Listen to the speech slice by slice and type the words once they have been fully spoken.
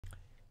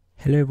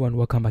Hello everyone,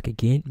 welcome back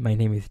again. My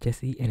name is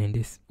Jesse, and in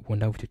this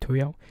wonderful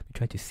tutorial, we're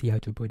trying to see how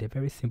to build a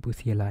very simple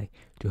CLI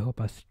to help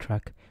us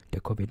track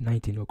the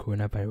COVID-19 or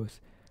coronavirus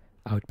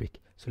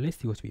outbreak. So let's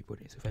see what we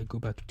put in. So if I go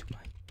back to my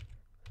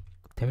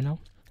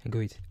terminal and go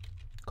with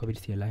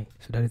covidcli,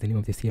 so that is the name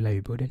of the CLI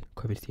we're building,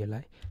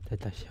 covidcli.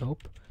 That should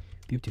help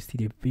be able to see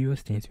the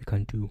various things we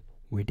can do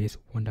with this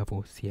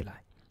wonderful CLI.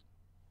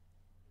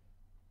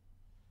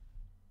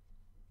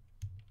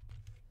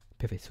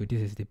 Perfect. So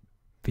this is the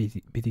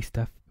basic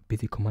stuff.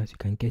 Basic commands. You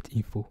can get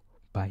info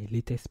by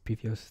latest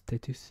previous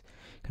status.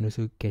 You can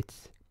also get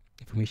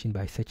information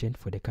by searching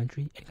for the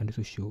country, and you can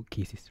also show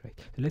cases, right?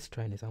 So let's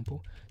try an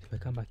example. So if I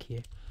come back here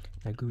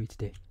and I go with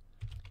the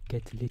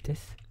get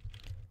latest,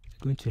 it's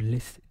going to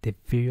list the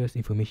various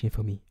information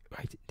for me,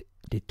 right?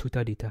 The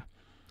total data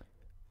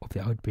of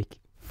the outbreak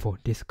for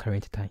this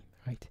current time,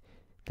 right?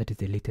 That is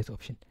the latest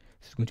option.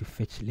 So it's going to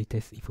fetch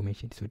latest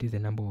information. So this is the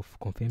number of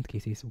confirmed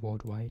cases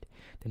worldwide,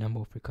 the number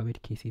of recovered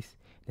cases,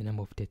 the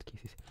number of death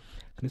cases.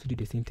 I can also do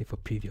the same thing for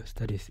previous.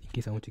 That is, in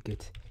case I want to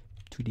get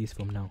 2 days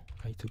from now,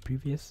 right? So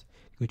previous,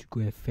 I'm going to go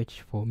and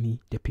fetch for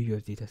me the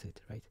previous data set,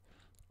 right?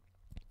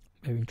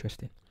 Very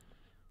interesting.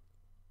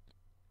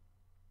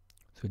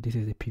 So this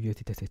is the previous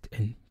data set,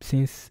 and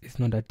since it's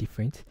not that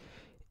different,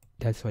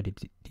 that's why the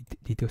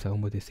details are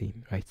almost the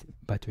same, right?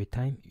 But with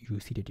time, you will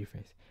see the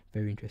difference.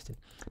 Very interesting.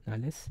 Now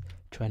let's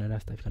try another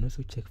stuff. You can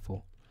also check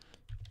for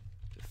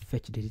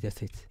fetch the data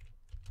set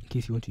in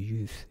case you want to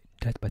use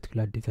that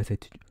particular data set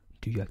to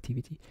do your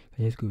activity. You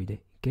can just go with the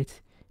get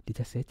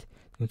data set.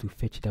 It's going to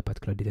fetch that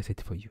particular data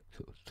set for you,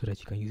 so that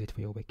you can use it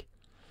for your work.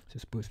 So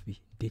it's supposed to be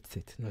date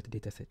set, not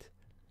data set.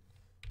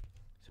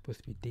 It's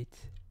supposed to be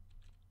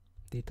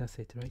data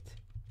set, right?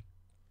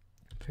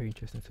 Very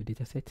interesting. So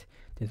data set,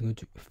 then it's going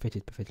to fetch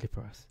it perfectly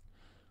for us.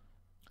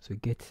 So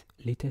get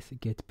latest,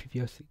 get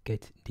previous,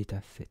 get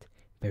data set.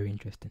 Very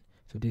interesting.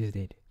 So this is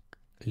the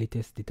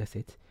latest data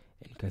set,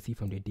 and you can see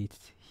from the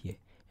dates here,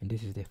 and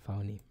this is the file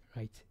name,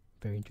 right?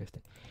 Very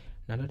interesting.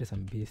 Now that is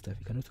some basic stuff.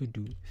 You can also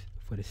do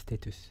for the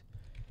status.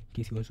 In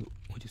case you also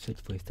want to search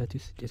for a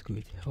status, just go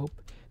with help.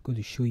 I'm going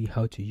to show you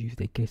how to use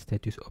the get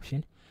status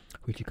option,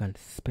 which you can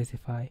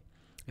specify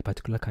a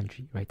particular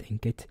country, right,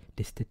 and get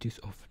the status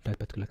of that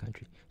particular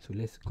country. So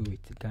let's go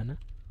with Ghana.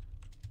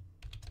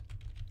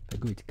 If I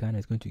go with Ghana,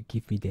 it's going to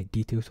give me the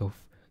details of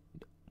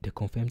the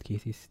confirmed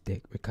cases, the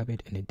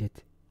recovered, and the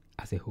death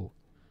as a whole.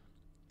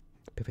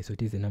 Perfect. So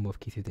this is the number of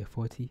cases, there are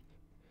 40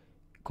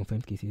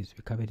 confirmed cases,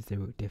 recovered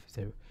 0, death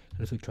 0. And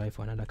also try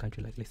for another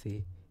country, like let's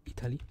say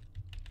Italy.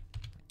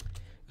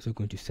 Also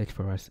going to search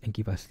for us and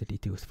give us the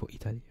details for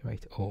Italy,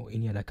 right, or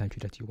any other country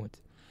that you want.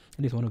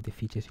 And this is one of the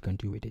features you can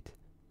do with it.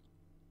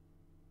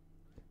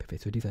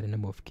 Perfect. So these are the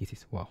number of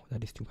cases. Wow,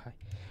 that is too high.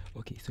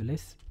 Okay, so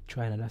let's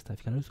try another stuff.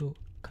 You can also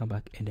come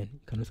back and then you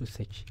can also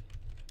search,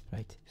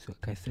 right? So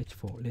I can search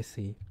for, let's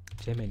say,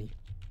 Germany,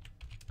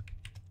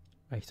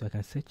 right? So I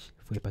can search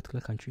for a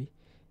particular country,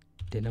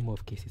 the number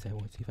of cases I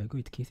want. So if I go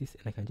with cases,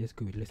 and I can just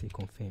go with, let's say,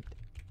 confirmed,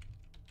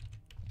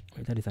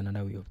 right? That is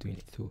another way of doing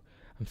it. So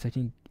I'm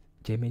searching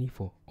Germany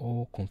for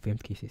all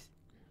confirmed cases.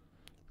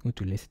 I'm going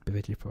to list it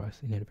perfectly for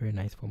us in a very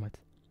nice format.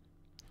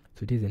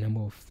 So this is the number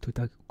of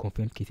total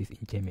confirmed cases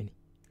in Germany,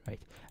 right?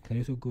 I can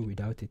also go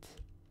without it,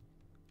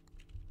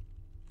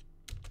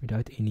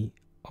 without any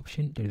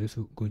option. That is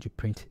also going to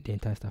print the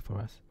entire stuff for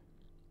us.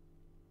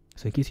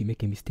 So in case you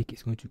make a mistake,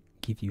 it's going to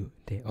give you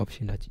the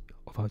option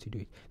of how to do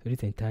it. So this is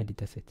the entire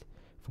data set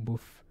for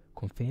both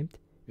confirmed,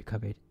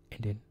 recovered,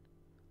 and then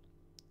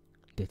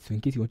death. So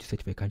in case you want to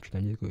search for a country, you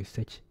can just go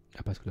search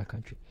a particular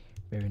country.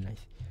 Very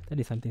nice. That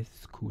is something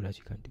cool that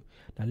you can do.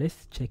 Now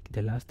let's check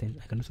the last thing.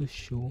 I can also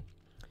show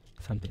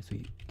something. So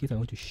in case I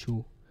want to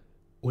show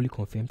only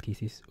confirmed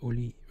cases,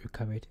 only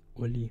recovered,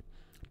 only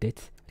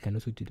death, I can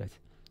also do that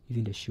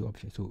using the show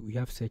option. So we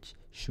have search,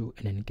 show,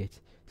 and then get,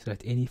 so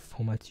that any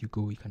format you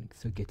go, you can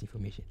still get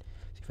information.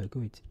 So if I go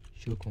with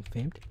show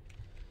confirmed,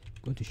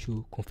 I'm going to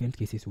show confirmed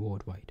cases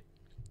worldwide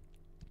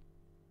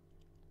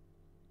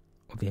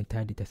of the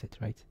entire data set,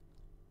 right?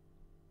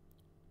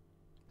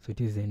 So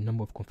this is the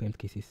number of confirmed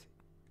cases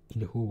in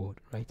the whole world,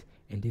 right?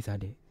 And these are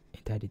the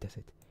entire data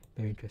set.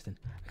 Very interesting.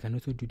 I can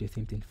also do the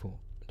same thing for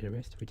the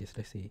rest, which is,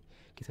 let's say, in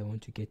case I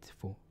want to get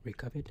for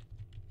recovered,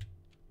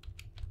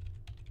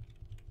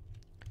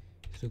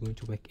 so going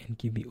to work and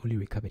give me only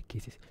recovered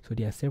cases. So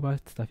there are several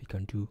stuff you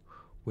can do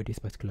with this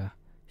particular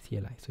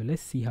CLI. So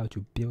let's see how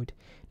to build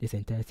this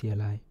entire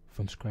CLI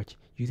from scratch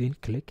using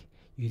click,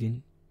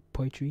 using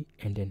poetry,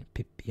 and then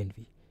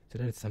pip.env. So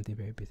that is something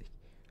very basic.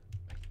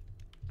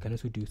 You can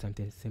also do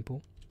something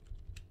simple.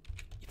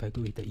 If I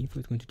go with the info,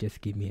 it's going to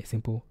just give me a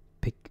simple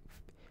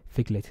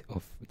figlet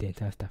of the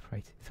entire stuff,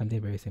 right?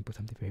 Something very simple,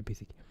 something very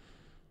basic,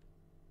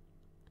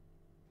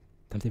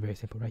 something very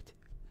simple, right?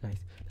 Nice.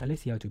 Now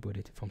let's see how to build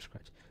it from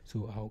scratch.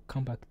 So I'll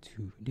come back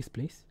to this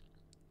place.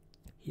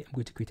 Here I'm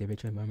going to create a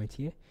virtual environment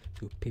here.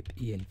 So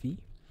pip.env.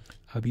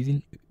 I'll be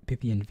using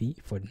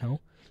pip.env for now.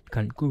 You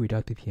can go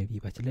without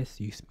pip.env, but let's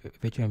use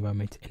virtual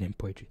environment and then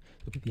poetry.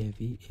 So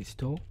pip.env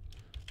install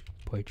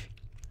poetry.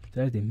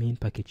 So that's the main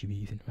package you'll be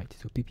using, right?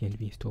 So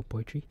pp-env install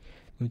poetry.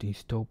 I'm going to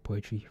install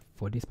poetry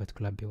for this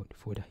particular build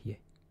folder here.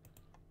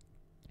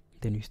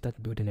 Then you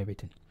start building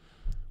everything.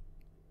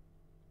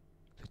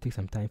 So take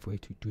some time for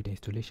it to do the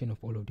installation of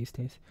all of these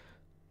things.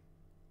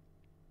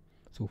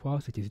 So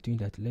whilst it is doing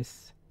that,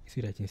 let's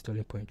see that it's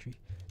installing poetry.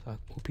 So I'll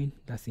open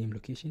that same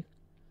location,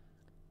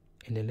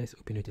 and then let's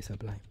open it with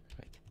Sublime,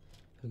 right?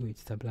 So I'll go with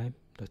Sublime.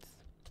 It's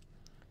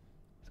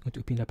going to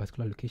open that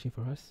particular location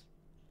for us,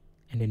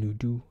 and then we'll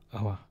do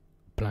our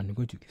plan. We're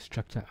going to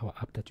structure our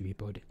app that we're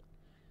building.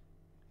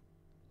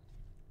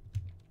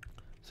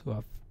 So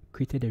I've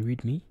created a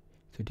README.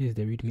 So this is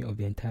the README of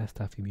the entire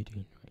stuff we'll be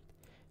doing,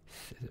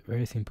 right? It's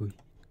very simple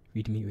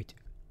README with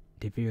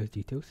the various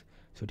details.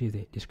 So this is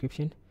the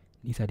description.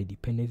 These are the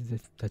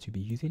dependencies that you'll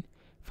be using.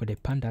 For the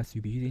pandas,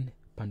 you'll be using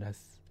pandas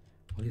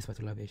on this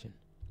particular version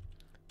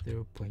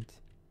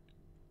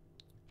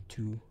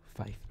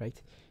 0.25,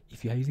 right?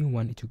 If you are using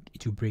one, it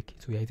will break.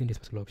 So we are using this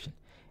particular option,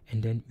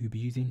 and then we'll be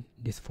using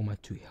this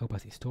format to help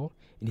us install.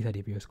 And these are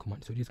the various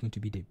commands. So this is going to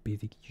be the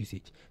basic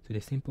usage. So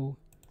the simple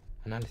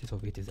analysis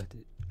of it is that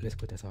let's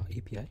put as our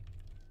API,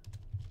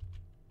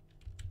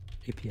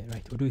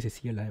 right? Although it's a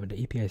CLI, but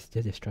the API is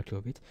just the structure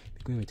of it.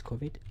 We're going with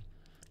COVID,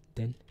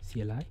 then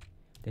CLI.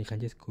 Then you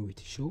can just go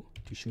with show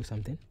to show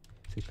something.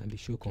 So it can be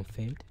show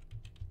confirmed,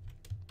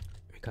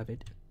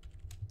 recovered,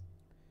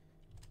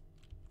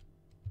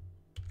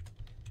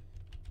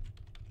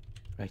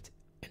 right,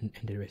 and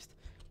the rest.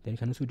 Then you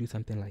can also do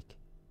something like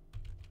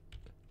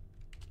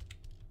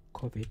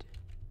COVID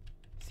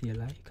CLI.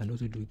 You can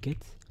also do get.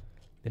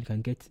 Then you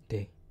can get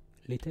the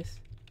latest.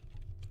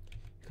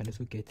 You can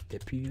also get the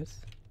previous.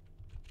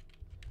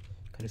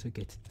 You can also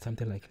get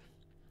something like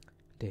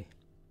the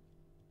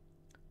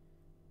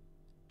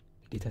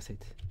dataset.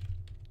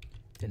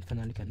 Then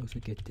finally you can also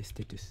get the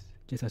status,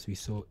 just as we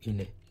saw in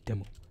a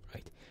demo,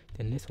 right?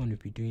 The next one we'll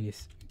be doing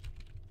is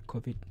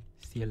COVID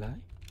CLI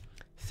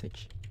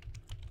search,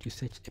 to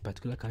search a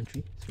particular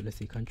country. So let's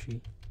say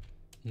country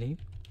name,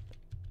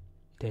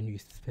 then you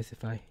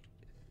specify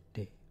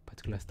the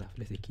particular stuff.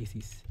 Let's say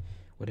cases,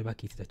 whatever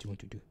case that you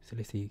want to do. So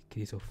let's say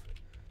case of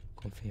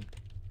confirmed,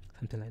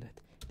 something like that.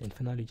 Then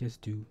finally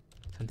just do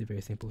something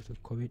very simple. So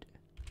COVID,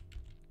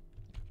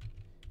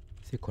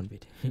 say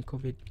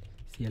COVID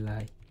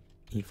CLI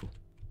info.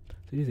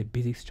 So this is a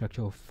basic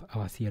structure of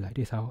our CLI.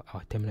 This is how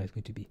our terminal is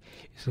going to be.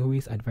 It's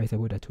always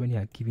advisable that when you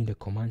are giving the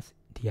commands,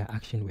 they are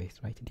action words,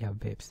 right? They are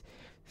verbs,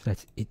 so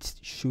that it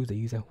shows the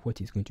user what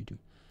he's going to do.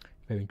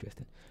 Very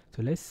interesting.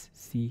 So let's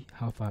see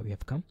how far we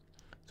have come.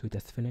 So it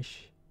has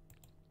finished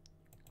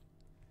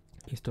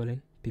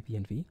installing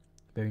pp-env.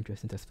 Very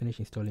interesting. It has finished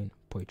installing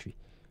poetry,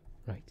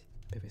 right?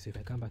 Perfect. So if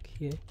I come back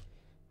here,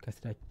 you can see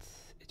that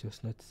it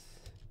was not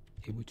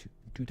able to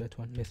do that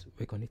one. Let's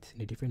work on it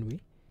in a different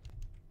way.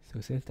 So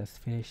since that's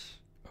finished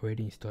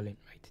already installing,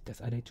 right,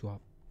 that's added to our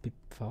pip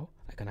file,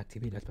 I can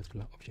activate that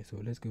particular option. So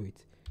let's go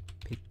with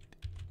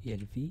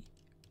pip-env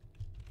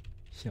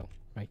shell,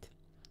 right,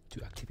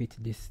 to activate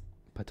this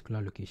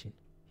particular location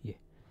here.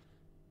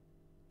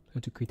 I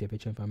want to create a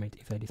virtual environment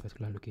inside this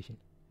particular location.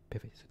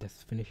 Perfect. So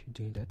that's finished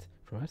doing that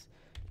for us.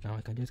 Now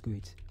I can just go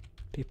with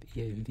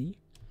pip-env.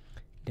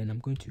 Then I'm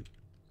going to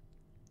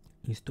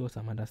install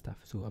some other stuff.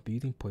 So I'll be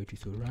using poetry.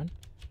 So run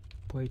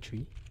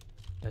poetry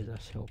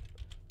 -help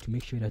to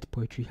make sure that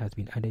poetry has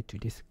been added to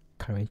this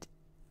current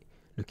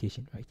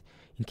location, right?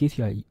 In case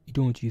you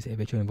don't want to use a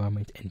virtual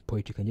environment and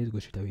poetry, you can just go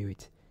straight away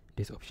with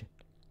this option,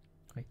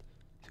 right?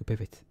 So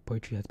perfect.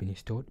 Poetry has been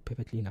installed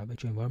perfectly in our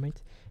virtual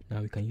environment.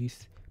 Now we can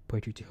use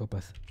poetry to help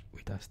us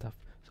with our stuff.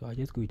 So I'll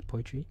just go with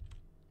poetry,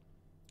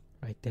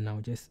 right? Then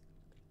I'll just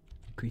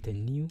create a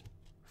new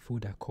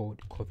folder called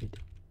COVID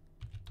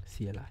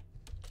CLI.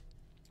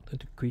 So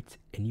to create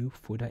a new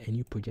folder, a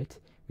new project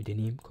with the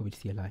name COVID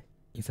CLI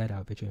inside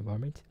our virtual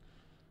environment.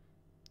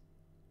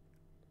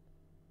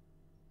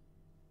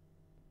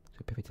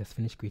 So perfect, has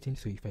finished creating.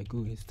 So if I go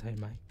inside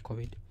my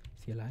COVID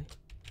CLI,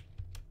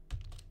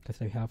 that's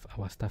how we have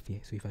our stuff here.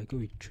 So if I go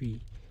with tree,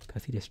 you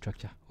can see the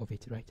structure of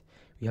it, right?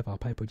 We have our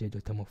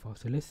PyProject.toml file.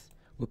 So let's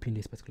open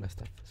this particular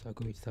stuff. So I'll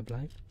go with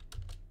Sublime,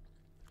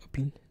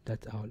 open,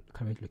 that's our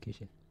current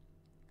location.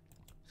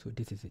 So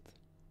this is it,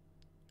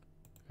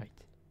 right?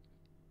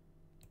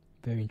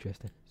 Very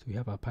interesting. So we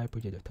have our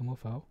PyProject.toml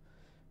file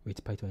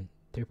with Python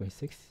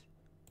 3.6,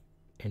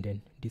 and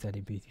then these are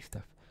the basic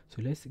stuff.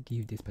 So let's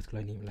give this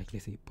particular name, like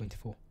let's say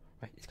 0.4,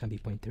 right? It can be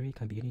 0.3, it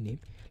can be any name.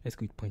 Let's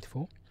go with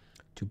 0.4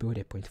 to build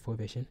a 0.4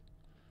 version,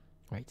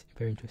 right?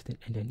 Very interesting.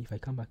 And then if I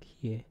come back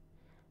here,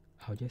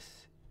 I'll just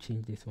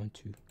change this one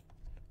to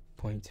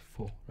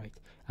 0.4, right?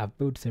 I've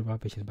built several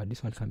versions, but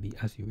this one can be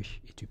as you wish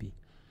it to be.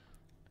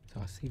 So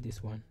I'll save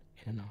this one,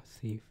 and then I'll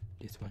save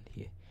this one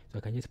here. So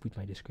I can just put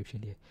my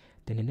description there.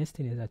 Then the next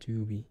thing is that we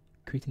will be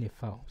creating a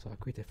file. So I'll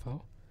create a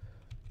file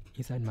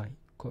inside my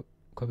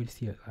COVID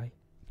CLI,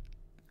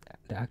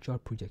 the actual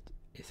project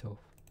itself.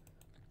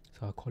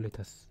 So I'll call it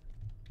as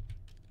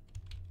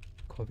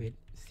COVID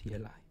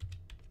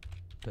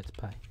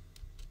CLI.py,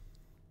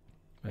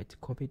 right?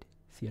 COVID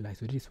CLI.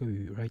 So this is where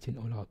we're writing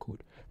all our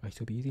code, right? So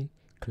we'll be using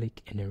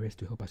click, and the rest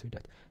to help us with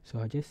that. So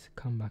I'll just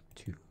come back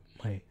to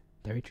my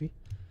directory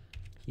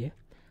here.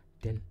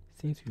 Then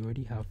since we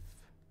already have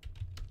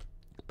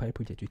Py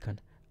project, we can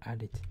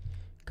add it,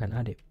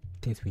 add the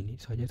things we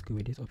need. So I just go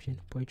with this option,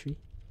 poetry.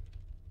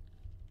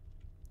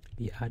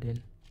 We add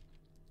in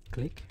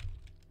click.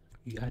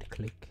 You add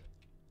click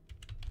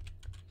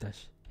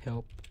dash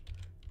help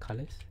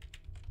colors.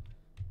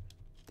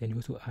 Then you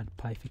also add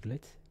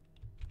pyfiglet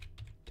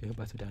to help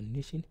us with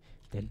animation.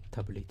 Then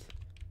tabulate.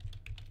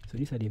 So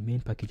these are the main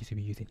packages we'll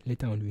be using.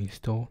 Later on we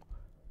install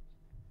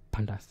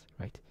pandas,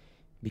 right?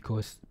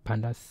 Because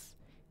pandas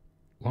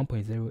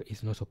 1.0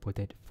 is not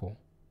supported for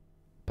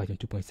Python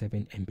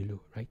 2.7 and below,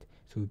 right?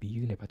 So we'll be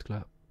using a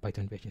particular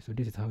Python version. So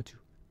this is how to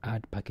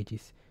add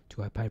packages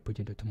to our Py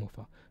project.toml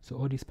file. So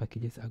all these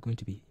packages are going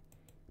to be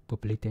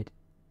populated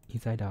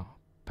inside our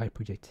Py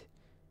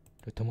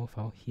project.toml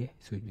file here.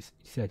 So you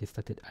see I just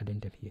started adding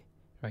them here,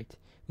 right?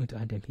 I'm going to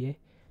add them here.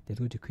 Then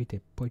going to create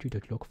a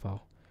poetry.log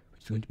file,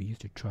 which is going to be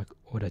used to track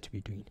all that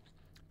we're doing.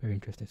 Very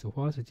interesting. So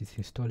whilst it is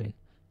installing,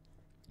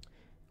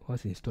 all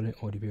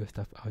the various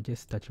stuff, I'll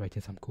just start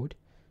writing some code.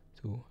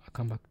 So I'll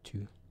come back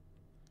to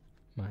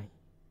my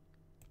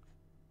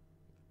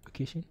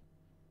application.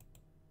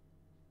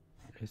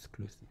 Let's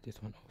close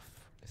this one off.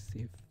 Let's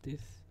save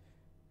this.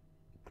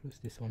 Close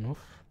this one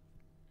off.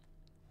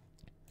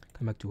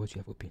 Come back to what you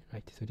have opened,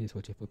 right? So this is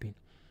what you have opened.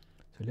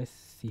 So let's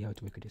see how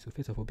to work with this. So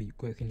first of all, be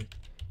working with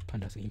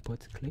pandas. So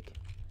import click.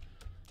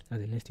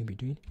 That's the next thing we'll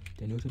be doing.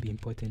 Then we'll also be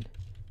importing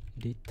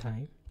date,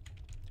 time,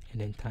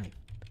 and then time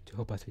to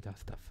help us with our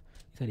stuff.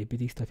 These are the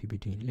basic stuff you'll be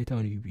doing. Later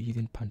on, you'll be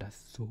using pandas.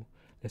 So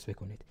let's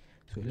work on it.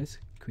 So let's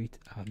create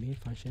our main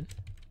function,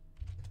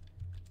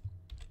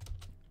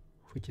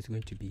 which is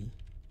going to be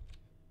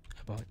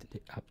about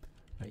the app,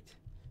 right?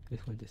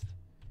 Let's call this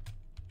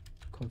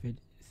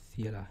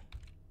covidcli,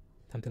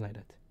 something like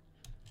that.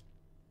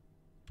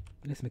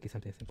 Let's make it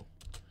something simple.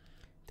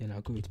 Then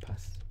I'll go with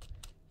pass.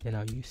 Then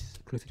I'll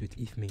close it with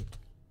if main,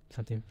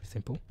 something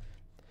simple.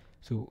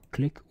 So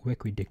click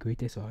work with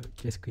decorator. So I'll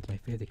just create my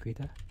first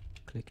decorator.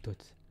 Click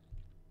dot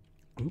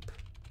group.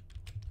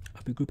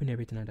 I'll be grouping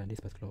everything under this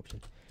particular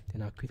option.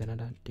 Then I'll create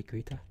another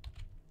decorator.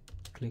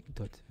 Click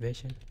dot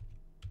version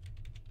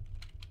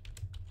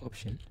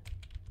option.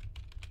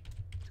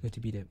 It's going to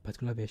be the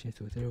particular version,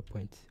 so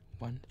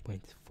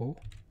 0.1.4.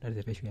 that is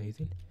the version we are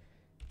using.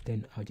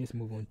 Then I'll just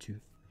move on to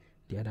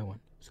the other one.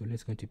 So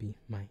let's going to be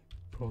my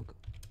prog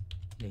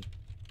name.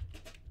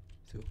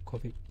 So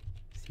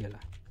covidcli,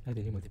 that's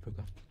the name of the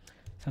program.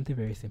 Something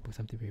very simple,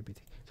 something very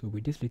basic. So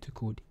with this little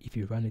code, if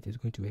you run it, it's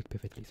going to work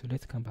perfectly. So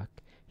let's come back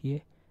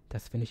here.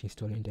 That's finished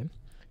installing them.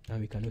 Now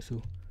we can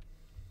also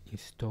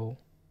install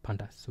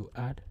pandas. So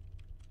add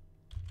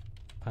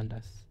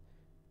pandas.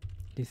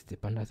 This is the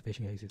pandas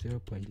version I use,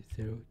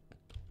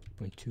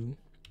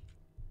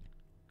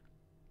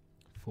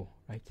 0.0.24,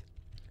 right?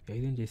 We're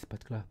using this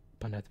particular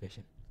pandas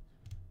version.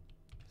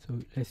 So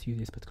let's use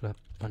this particular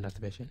pandas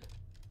version,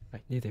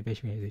 right? This is the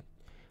version we are using,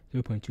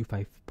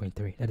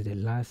 0.25.3. That is the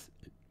last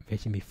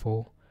version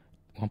before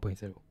 1.0.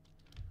 So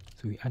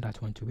we add that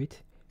one to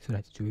it so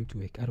that it will be able to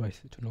work.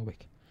 Otherwise, it will not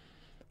work.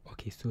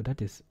 Okay, so that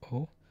is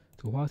all.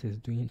 So whilst it's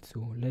doing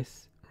so,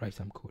 let's write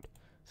some code.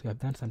 So I've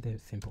done something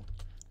simple.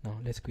 Now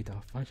let's create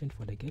our function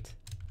for the get.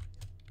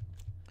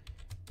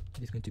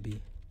 It is going to be,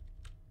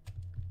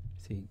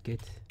 say,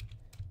 get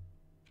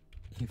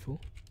info.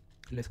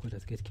 Let's call it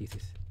as get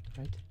cases,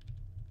 right?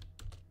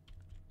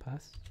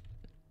 Pass.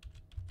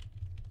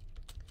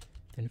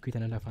 Then create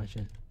another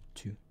function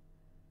to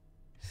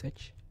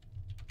search.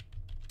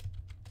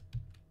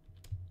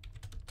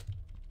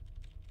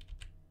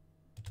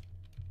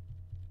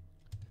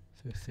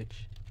 So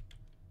search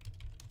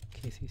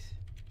cases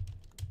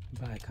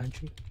by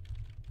country.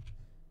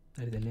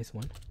 That is the next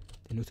one.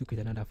 Then also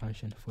create another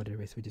function for the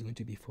rest, which is going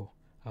to be for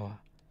our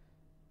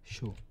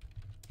show.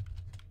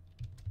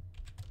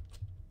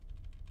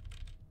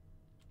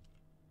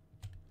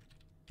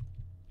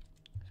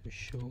 So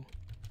show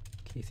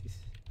cases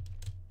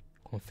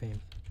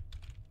confirm,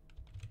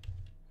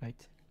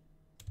 right?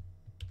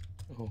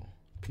 Or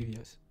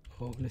previous,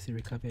 or let's say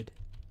recovered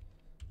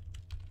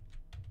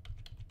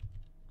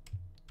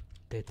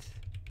death.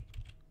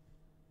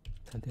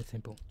 Something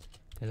simple.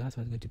 The last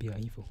one is going to be our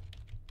info.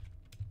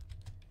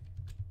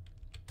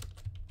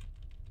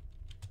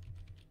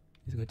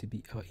 It's going to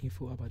be our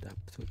info about that.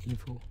 So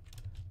info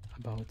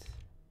about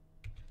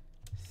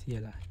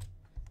CLI.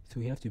 So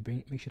we have to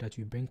make sure that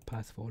we bring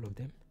pass for all of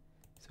them.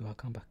 So I'll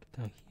come back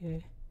down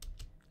here.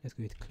 Let's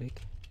go with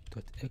click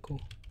dot echo.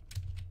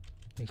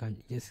 You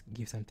can just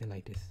give something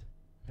like this,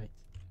 right?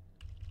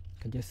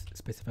 You can just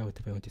specify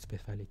whatever you want to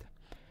specify later.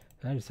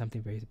 So that is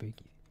something very big.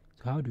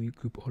 So how do we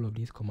group all of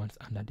these commands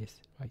under this,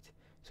 right?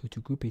 So to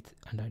group it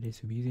under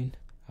this, we'll be using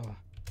our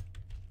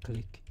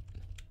click,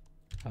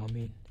 our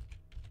main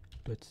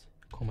dot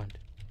command.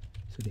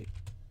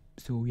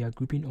 So we are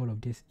grouping all of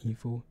this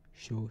info,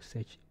 show,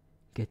 search,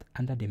 get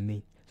under the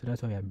main. So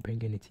that's why we are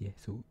bringing it here.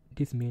 So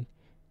this main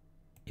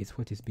is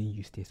what is being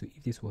used here. So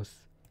if this was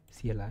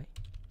CLI,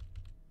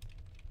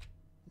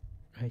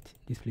 right,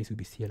 this place will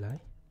be CLI,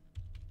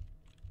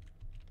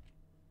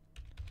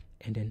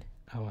 and then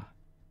our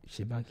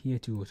shebang here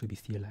to also be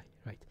CLI,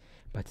 right?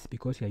 But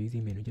because we are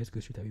using main, we just go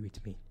straight away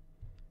with main.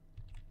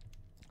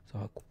 So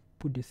I'll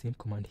put the same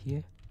command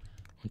here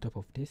on top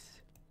of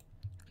this,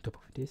 on top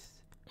of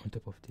this, on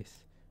top of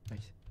this,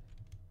 right?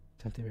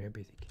 Something very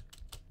basic.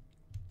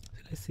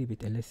 So let's save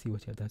it and let's see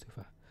what you have done so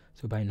far.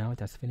 So by now it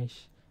has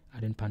finished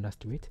adding pandas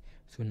to it.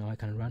 So now I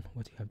can run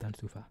what you have done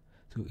so far.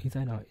 So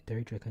inside our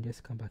directory, I can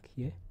just come back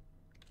here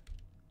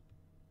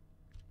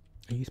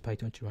and use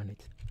Python to run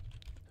it.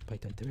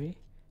 Python 3,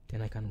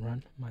 then I can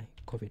run my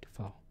COVID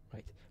file,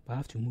 right? But I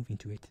have to move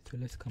into it. So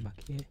let's come back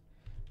here.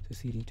 So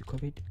cd into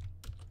COVID,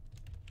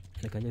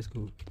 and I can just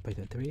go with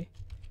Python 3,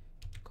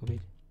 COVID,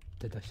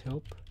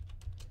 --help.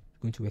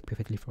 It's going to work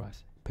perfectly for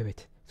us.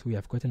 Perfect. So we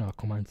have gotten our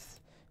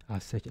commands, our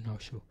search, and our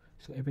show.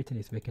 So everything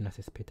is working as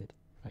expected,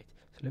 right?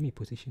 So let me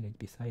position it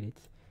beside it,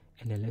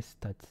 and then let's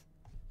start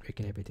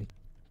breaking everything.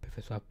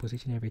 Perfect. So I've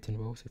positioned everything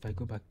well. So if I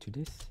go back to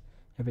this,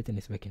 everything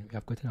is working. We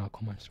have gotten our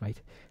commands, right?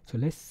 So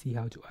let's see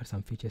how to add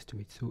some features to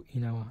it. So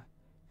in our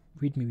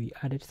readme, we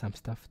added some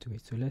stuff to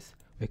it. So let's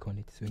work on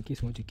it. So in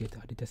case we want to get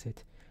our data set,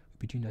 we'll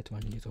be doing that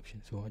one in this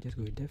option. So I'll just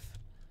go with def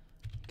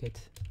get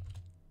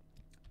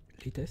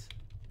latest.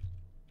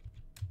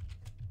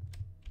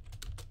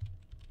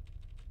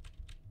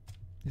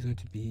 This is going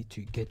to be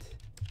to get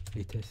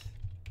latest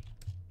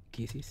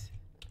cases.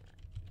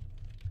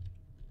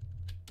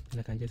 And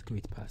I can just go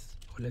with pass,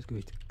 or let's go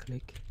with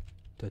click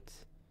dot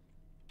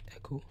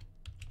echo.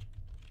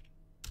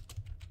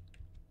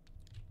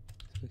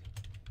 So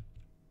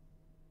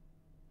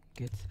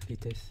get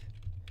latest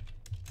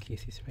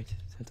cases, right?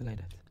 Something like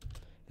that.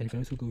 Then you can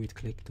also go with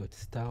click dot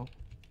style.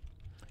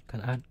 You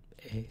can add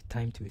a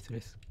time to it. So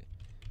let's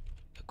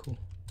echo.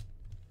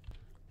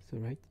 So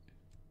right,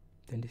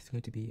 then this is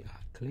going to be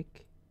a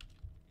click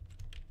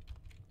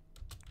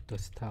dot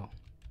style.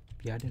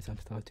 Be adding some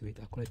style to it.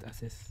 I'll call it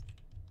access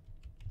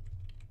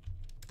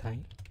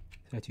time,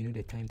 so that you know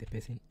the time the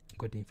person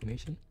got the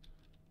information.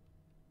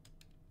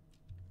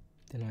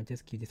 Then I'll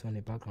just give this one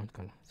a background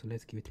color. So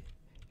let's give it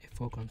a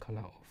foreground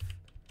color of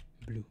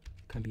blue.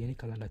 It can be any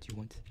color that you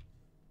want.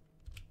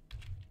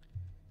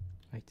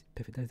 Right,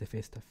 perfect. That's the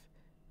first stuff.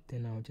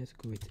 Then I'll just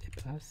go with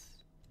a plus.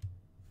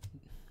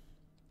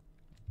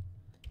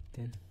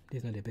 Then this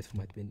is not the best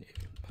format, but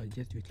I'll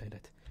just do it like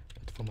that.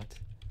 Dot format.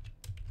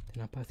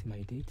 Then I'll pass in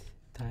my date,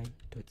 time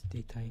dot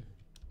datetime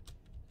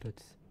dot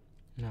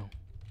now.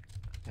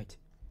 Right.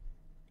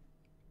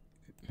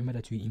 Remember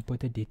that we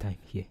imported datetime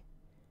here,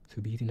 so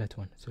we'll be using that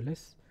one. So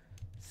let's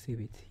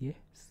save it here.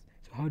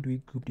 So how do we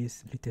group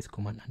this latest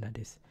command under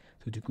this?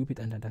 So to group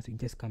it under that, we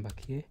just come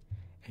back here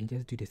and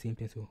just do the same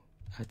thing. So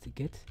at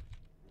get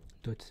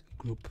dot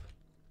group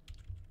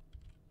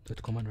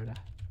dot command rather,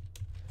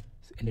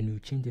 so, and then we'll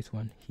change this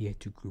one here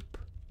to group.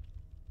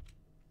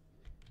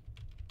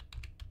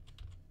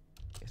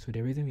 So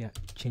the reason we are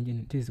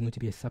changing this is going to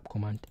be a sub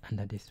command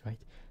under this, right?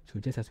 So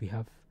just as we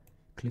have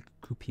click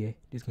group here,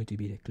 this is going to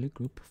be the click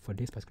group for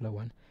this particular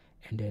one,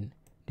 and then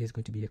this is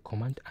going to be the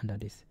command under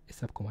this, a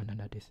sub command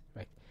under this,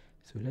 right?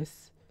 So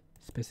let's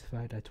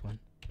specify that one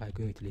by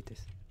going with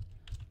latest,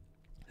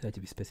 so that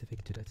to be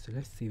specific to that. So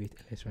let's save it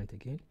and let's run it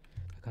again.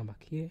 I come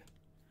back here,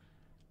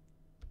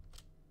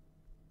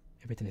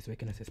 everything is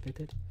working as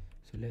expected.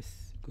 So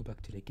let's go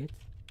back to the get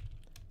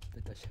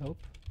 --help.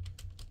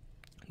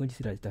 I'm going to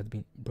see that it has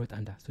been brought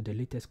under, so the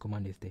latest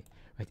command is there,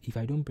 right? If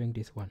I don't bring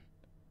this one,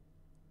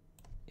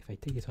 if I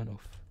take this one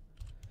off,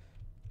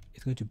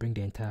 it's going to bring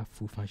the entire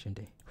full function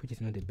there, which is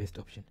not the best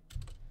option.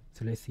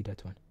 So let's see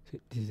that one. So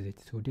this is it.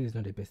 So this is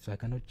not the best, so I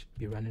cannot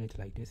be running it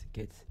like this.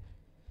 Get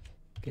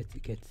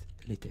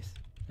latest.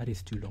 That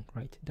is too long,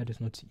 right? That is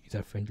not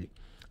user friendly.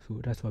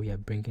 So that's why we are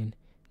bringing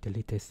the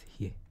latest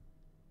here.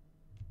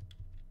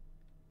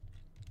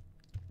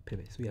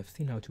 Perfect. So we have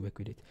seen how to work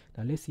with it.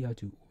 Now let's see how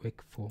to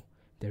work for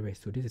the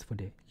rest. So this is for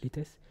the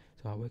latest,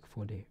 so I'll work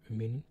for the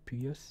remaining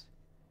previous.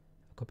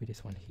 I'll copy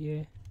this one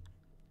here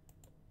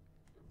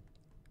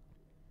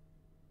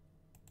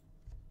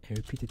and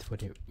repeat it for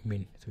the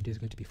main. So this is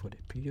going to be for the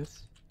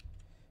previous,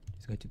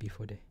 this is going to be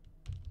for the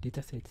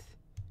data set,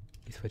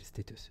 this is for the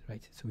status,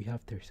 right? So we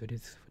have three. So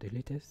this is for the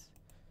latest,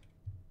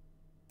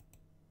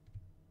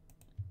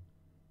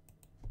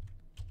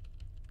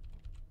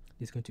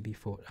 this is going to be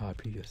for our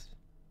previous.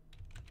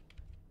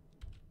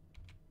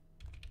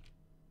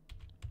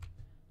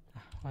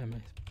 Why am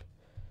I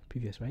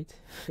previous, right?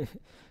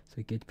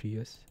 So get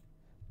previous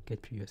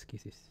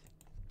cases.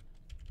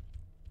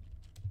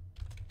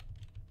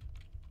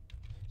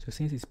 So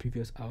since it's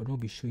previous, I will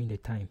not be showing the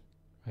time,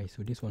 right?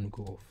 So this one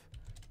will go off.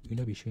 We will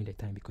not be showing the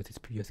time because it's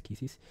previous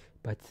cases.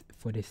 But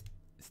for the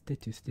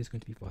status, this is going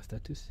to be for our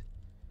status.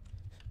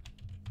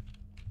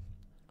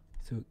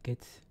 So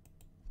get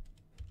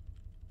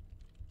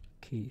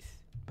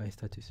case by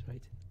status,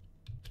 right?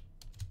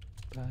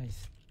 By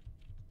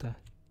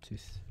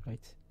status,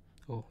 right?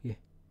 Oh yeah,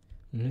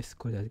 let's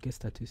call that get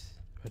status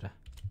rather,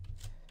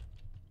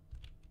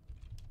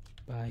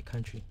 by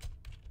country,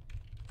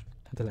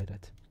 something like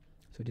that.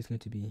 So this is going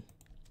to be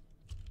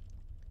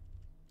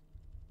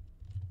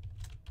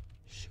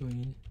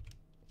showing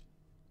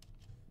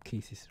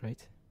cases,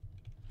 right?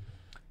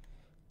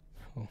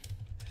 Oh,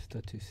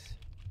 status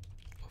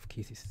of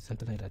cases,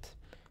 something like that.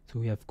 So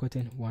we have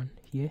gotten one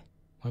here,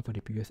 one for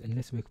the previous, and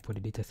let's work for the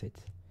data set.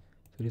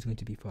 So this is going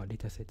to be for our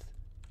data set,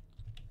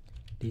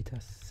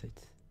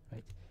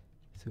 right?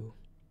 So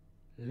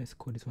let's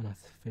call this one as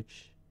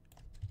fetch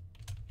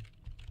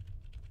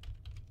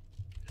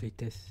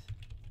latest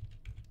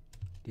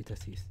data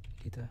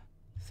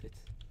set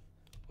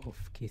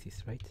of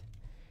cases, right?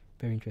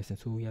 Very interesting.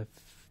 So we have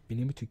been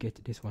able to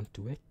get this one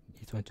to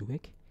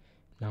work.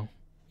 Now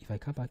if I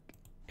come back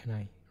and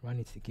I run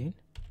it again,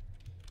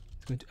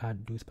 it's going to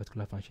add those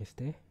particular functions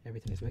there.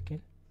 Everything is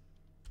working.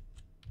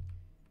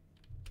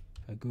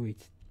 If I go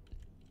with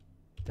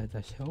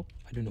dash help,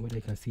 I don't know whether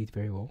you can see it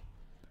very well.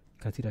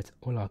 You can see that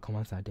all our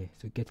commands are there.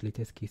 So get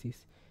latest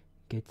cases,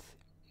 this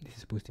is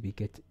supposed to be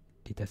get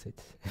data set.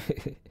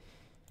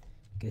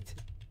 Get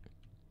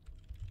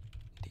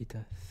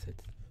data set.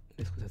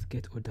 Let's go as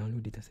get or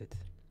download data set.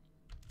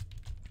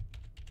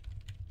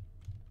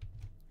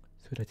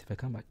 So that if I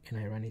come back and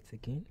I run it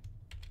again,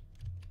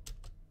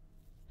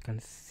 you can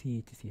see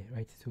it is here,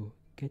 right? So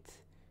get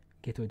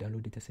or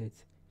download data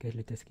sets, get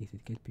latest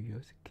cases, get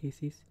previous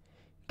cases,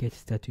 get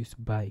status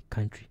by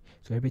country.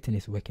 So everything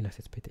is working as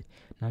expected.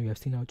 Now you have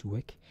seen how to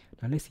work.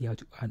 Now let's see how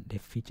to add the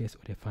features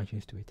or the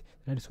functions to it.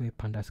 That is where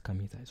pandas come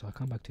inside. So I'll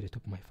come back to the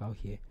top of my file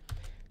here.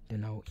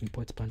 Then I'll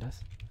import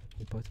pandas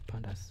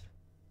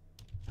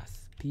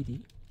as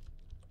pd.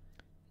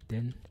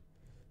 Then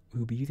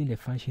we'll be using the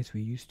functions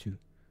we used to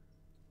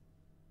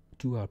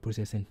do our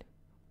processing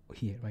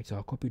here, right? So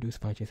I'll copy those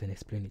functions and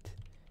explain it.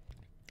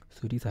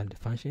 So these are the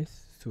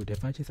functions. So the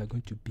functions are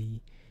going to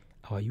be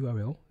our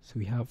URL. So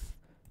we have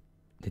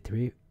the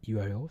 3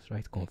 URLs,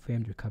 right?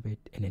 Confirmed, recovered,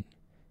 and then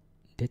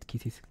dead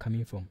cases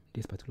coming from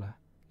this particular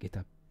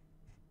GitHub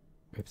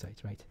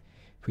website, right?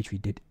 Which we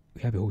did.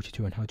 We have a whole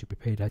tutorial on how to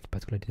prepare that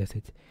particular data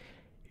set.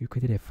 You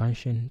created a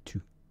function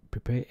to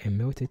prepare and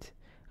melt it,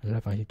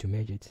 another function to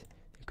merge it.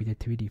 You created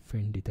 3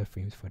 different data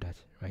frames for that,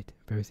 right?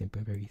 Very simple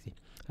and very easy.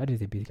 That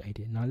is the basic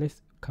idea. Now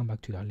let's come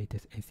back to our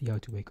latest and see how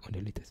to work on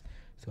the latest.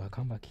 So I'll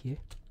come back here.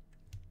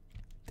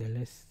 Then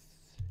let's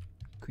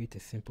create a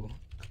simple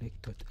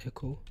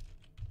click.echo,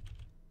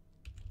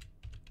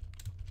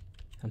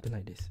 something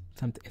like this,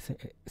 something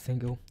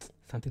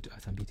to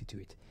add some beauty to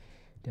it.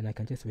 Then I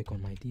can just work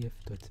on my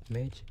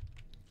df.merge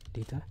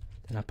data.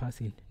 Then I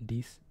pass in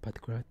these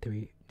particular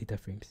 3 data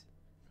frames,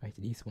 right?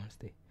 These ones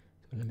there.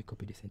 So let me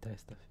copy this entire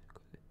stuff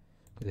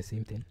because the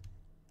same thing.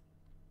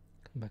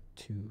 Come back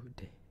to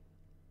the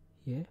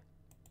here.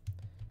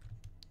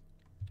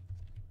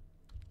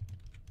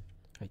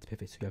 Right,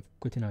 perfect. So we have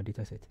gotten our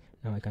data set.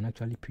 Now I can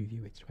actually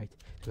preview it, right?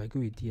 So I go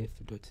with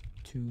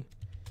df.to.csv.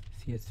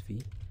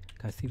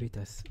 I can save it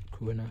as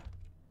coronavirus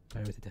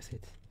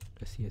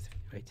dataset.csv,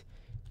 right?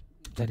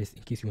 That is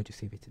in case you want to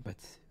save it, but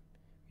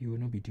you will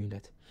not be doing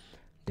that.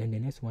 Then the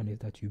next one is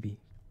that you'll be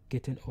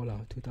getting all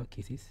our total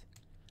cases.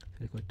 So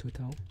we got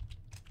total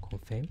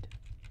confirmed,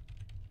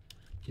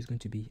 which is going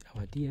to be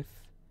our df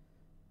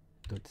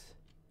dot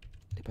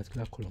the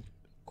particular column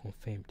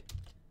confirmed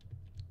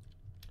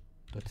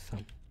dot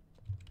sum.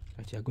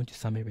 Right, you are going to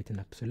sum everything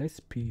up. So let's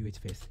preview it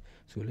first.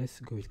 So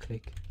let's go with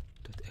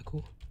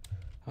click.echo.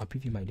 I'll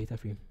preview my data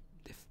frame,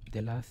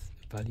 the last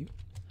value.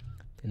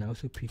 Then I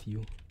also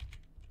preview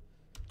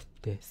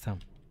the sum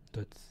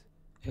dot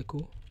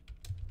echo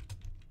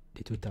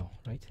the total,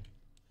 right?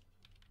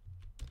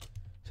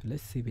 So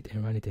let's save it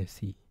and run it and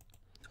see.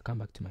 I'll come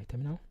back to my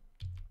terminal,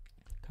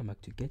 come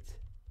back to get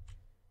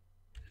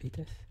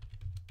latest.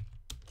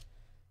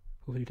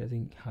 Hopefully it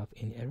doesn't have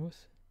any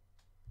errors.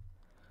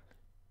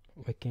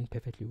 Working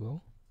perfectly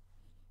well.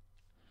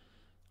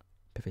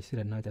 Perfect. So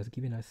that now it has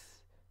given us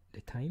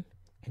the time,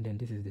 and then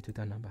this is the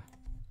total number.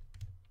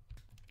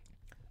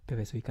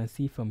 Perfect. So you can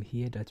see from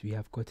here that we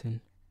have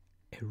gotten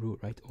a row,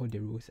 right? All the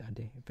rows are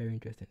there. Very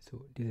interesting.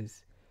 So this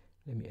is,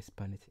 let me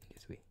expand it in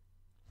this way.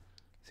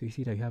 So you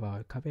see that we have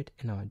our covered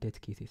and our dead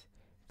cases.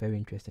 Very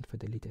interesting for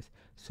the latest.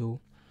 So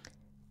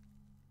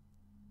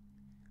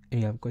and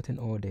you have gotten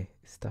all the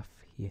stuff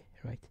here,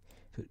 right?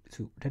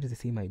 So that is the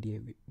same idea.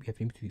 We have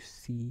been able to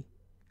see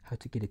how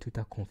to get the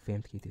total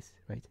confirmed cases,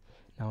 right?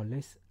 Now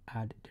let's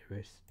add the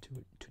rest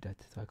to that.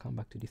 So I'll come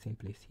back to the same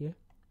place here,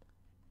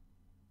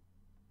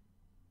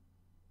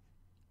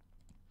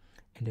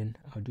 and then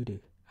I'll do the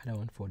other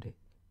one for the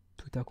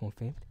total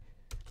confirmed,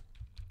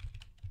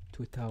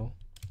 total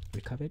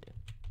recovered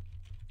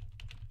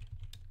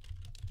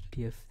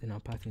df. Then I'll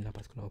pass in a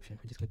particular option,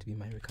 which is going to be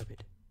my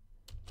recovered.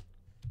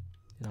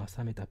 Then I'll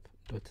sum it up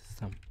dot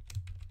sum.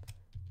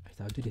 Right,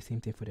 so I'll do the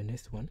same thing for the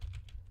next one,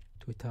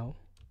 total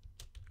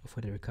for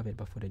the recovered,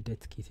 but for the dead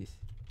cases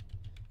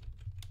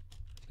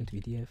it's going to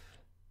be df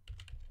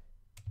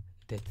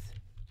dead.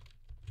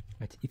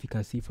 Right, if you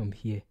can see from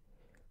here,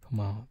 from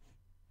our,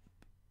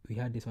 we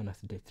had this one as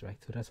dead, right?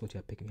 So that's what you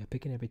are picking. You are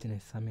picking everything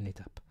and summing it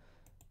up.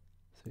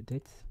 So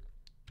dead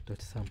dot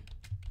sum.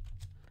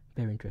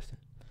 Very interesting.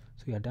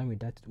 So we are done with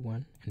that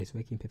one, and it's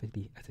working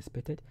perfectly as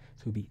expected.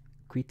 So we'll be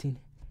creating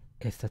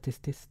a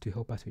statistics to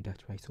help us with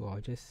that, right? So I'll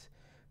just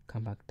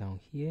come back down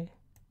here,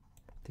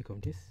 take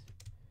of this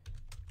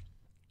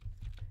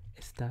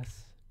a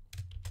stars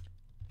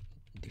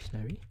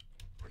dictionary,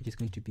 which is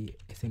going to be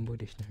a simple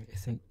dictionary,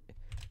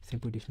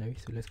 simple dictionary.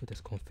 So let's go to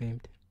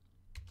confirmed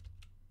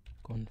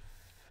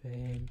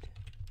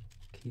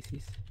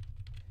cases.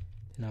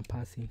 Then I'm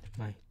passing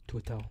my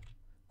total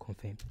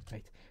confirmed,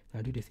 right? Now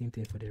I'll do the same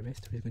thing for the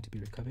rest, which is going to be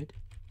recovered.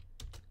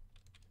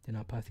 Then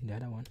I'll pass in the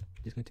other one,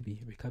 which is going to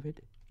be recovered,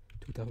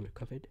 total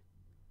recovered.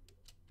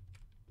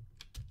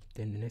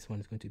 Then the next one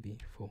is going to be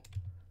for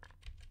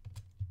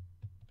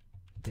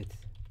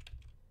death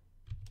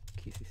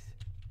cases.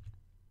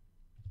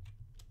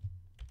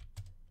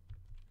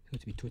 It's going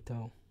to be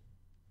total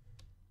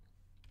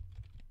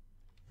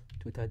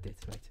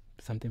deaths, right?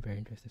 Something very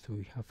interesting. So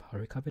we have our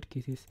recovered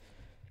cases,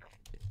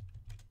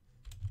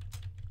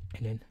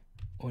 and then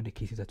all the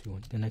cases that we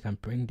want. Then I can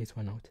bring this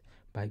one out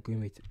by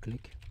going with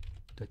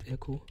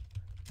click.echo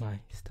my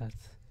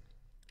stats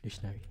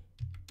dictionary.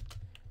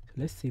 So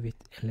let's save it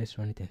and let's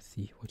run it and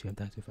see what we have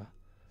done so far.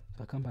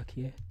 So I'll come back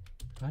here,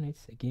 run it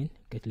again,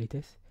 get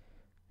latest.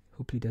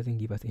 Hopefully it doesn't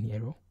give us any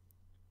error.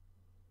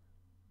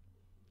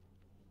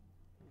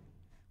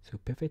 So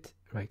perfect,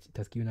 right? It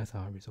has given us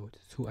our result.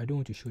 So I don't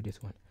want to show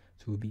this one,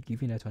 so we'll be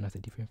giving that one as a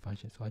different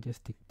function. So I'll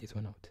just take this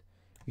one out.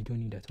 We don't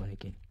need that one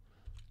again.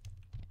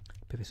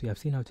 Perfect. So we have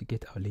seen how to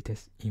get our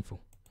latest info,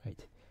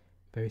 right?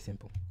 Very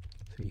simple.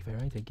 So if I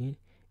run it again,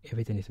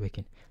 everything is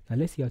working. Now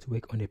let's see how to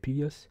work on the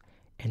previous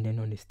and then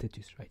on the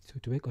status, right? So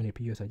to work on the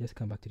previous, I just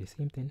come back to the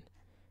same thing.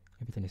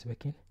 Everything is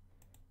working.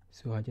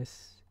 So I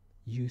just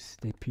use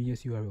the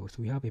previous URL.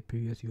 So we have a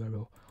previous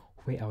URL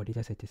where our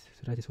data set is.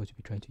 So that is what we'll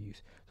be trying to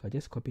use. So I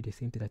just copy the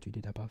same thing that we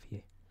did above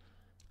here.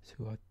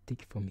 So I'll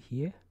take from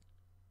here,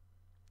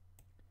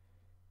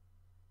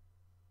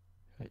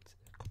 right?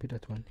 Copy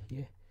that one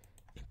here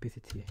and paste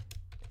it here.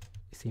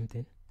 The same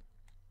thing,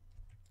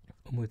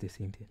 almost the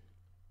same thing.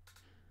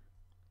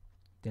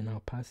 Then I'll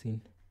pass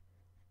in,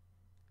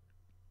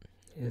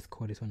 let's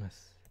call this one as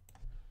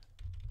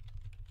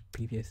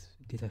previous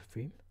data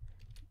frame.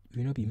 We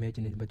will not be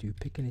merging it, but we're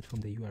picking it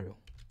from the URL,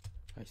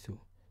 right? So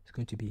it's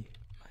going to be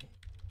my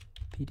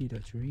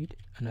pd.read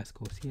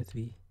underscore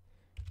CSV.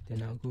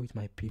 Then I'll go with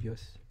my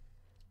previous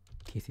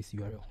cases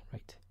URL,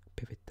 right?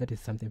 Perfect. That is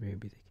something very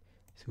basic,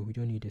 so we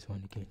don't need this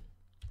one again.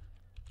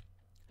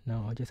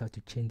 Now I'll just have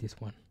to change this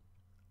one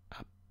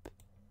up,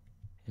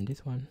 and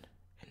this one,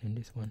 and then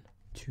this one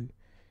to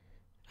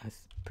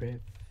as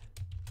prev.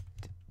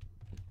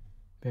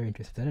 Very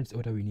interesting. That is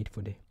all that we need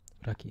for the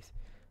other case.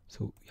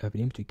 So we have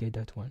been able to get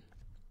that one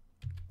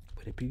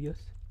for the previous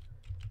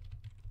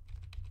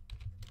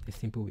the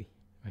simple way,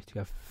 right? We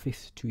have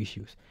fixed two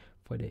issues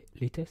for the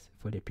latest,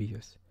 for the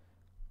previous.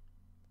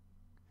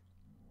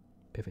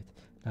 Perfect.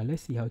 Now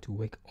let's see how to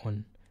work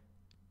on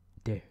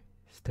the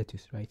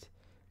status, right?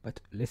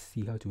 But let's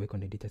see how to work on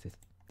the dataset.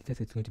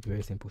 Dataset is going to be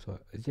very simple, so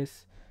it's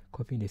just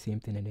copying the same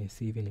thing and then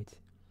saving it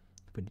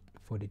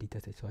for the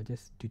dataset. So I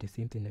just do the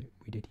same thing that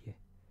we did here.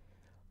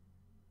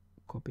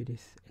 Copy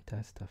this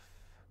entire stuff.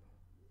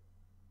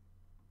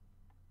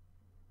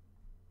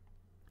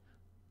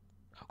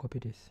 I'll copy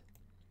this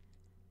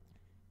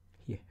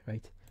here,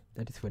 right?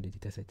 That is for the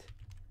dataset.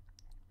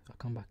 I'll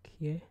come back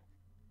here,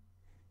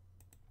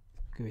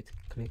 go with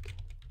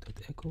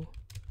click.echo,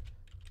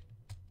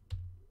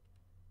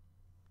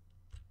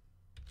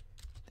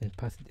 then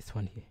pass this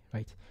one here,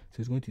 right? So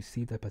it's going to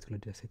save that particular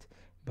dataset,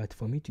 but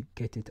for me to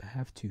get it, I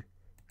have to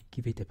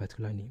give it a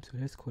particular name. So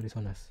let's call this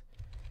one as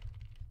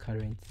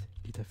current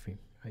data frame,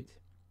 right?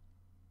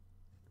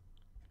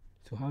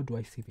 So how do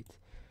I save it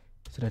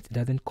so that it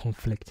doesn't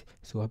conflict?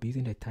 So I'll be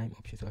using the time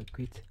option. So I'll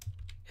create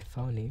a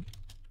file name,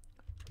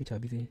 which I'll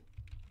be using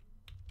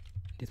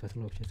this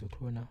particular option. So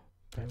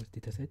coronavirus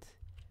dataset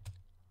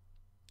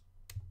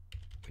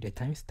with a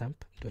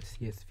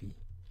timestamp.csv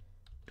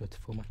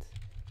format.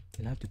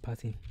 Then I have to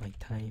pass in my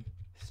time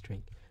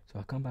string. So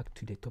I'll come back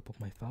to the top of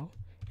my file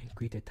and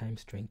create a time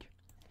string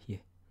here,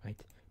 right?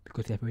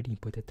 Because I've already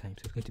imported time,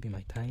 so it's going to be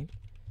my time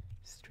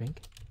string,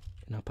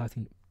 and I'll pass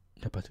in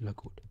that particular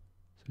code.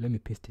 So let me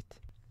paste it.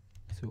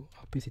 So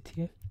I'll paste it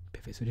here.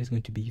 Perfect. So this is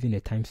going to be using a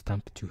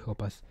timestamp to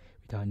help us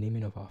with our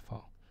naming of our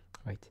file,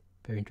 right?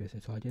 Very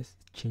interesting. So I'll just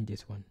change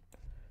this one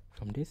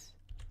from this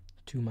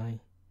to my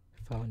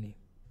file name.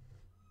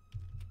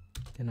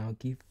 Then I'll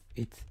give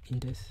it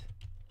index is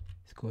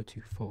equal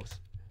to false.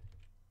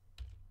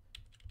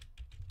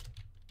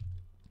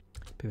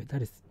 Perfect.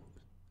 That is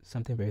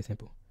something very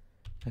simple.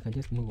 I can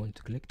just move on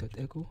to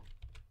click.echo.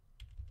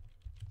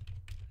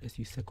 Let's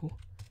use echo.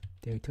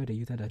 Then we tell the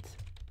user that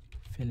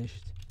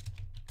finished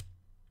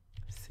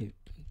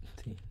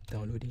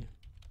downloading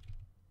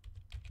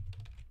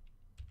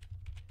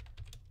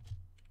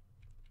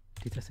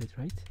dataset,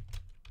 right?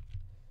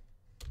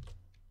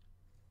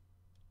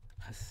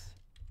 As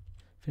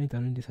finished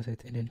downloading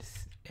dataset and then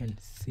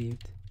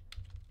saved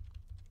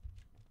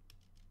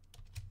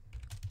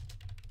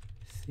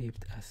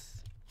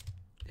as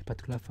a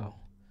particular file,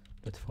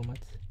 but format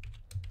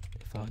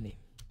the file name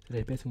so that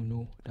the person will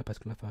know that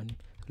particular file name.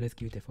 So let's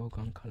give it a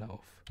foreground color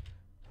of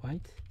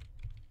white,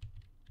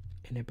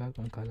 and a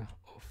background color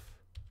of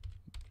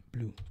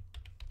blue.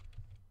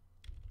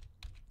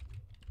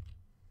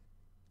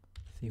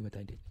 See what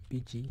I did?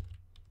 BG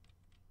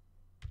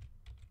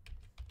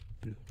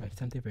blue, right?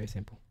 Something very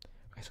simple.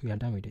 Right, so we are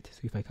done with it. So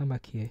if I come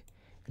back here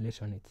and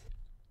let's run it.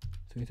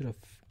 So instead of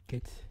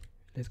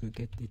let's go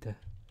get data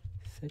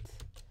set.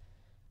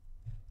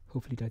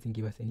 Hopefully it doesn't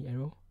give us any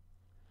error.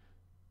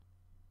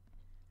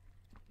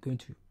 Going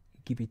to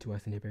give it to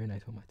us in a very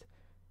nice format.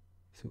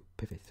 So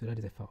perfect. So that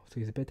is a file. So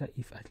it's better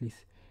if at least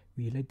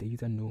we let the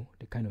user know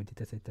the kind of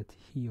data set that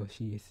he or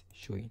she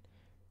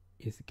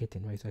is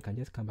getting, right? So I can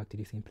just come back to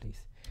the same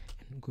place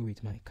and go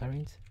with my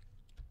current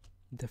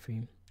data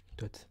frame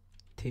dot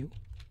tail.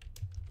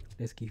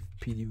 Let's give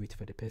preview width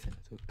for the person.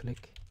 So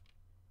click.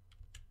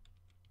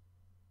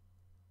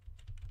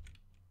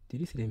 Did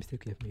you see the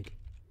mistake we have made?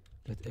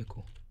 Dot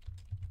echo.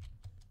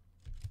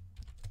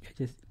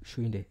 We're just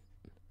showing the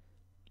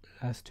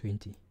last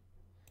 20.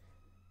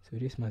 So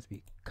this must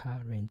be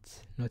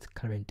current, not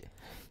current.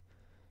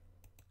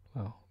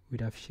 Wow,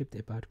 we'd have shipped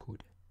a bad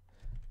code.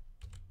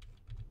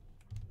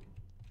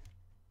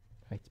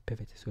 Right,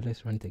 perfect. So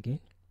let's run it again.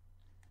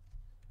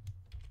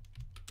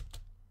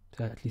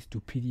 So at least to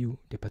preview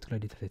the particular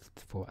data set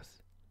for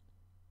us.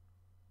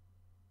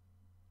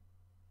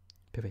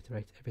 Perfect,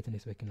 right? Everything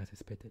is working as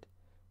expected.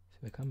 So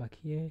we come back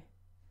here.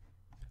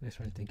 Let's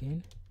run it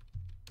again.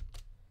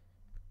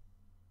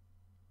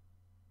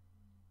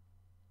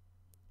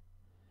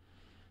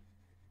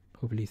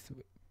 Hopefully so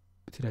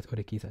that all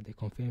the keys are the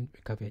confirmed,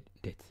 recovered,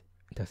 death.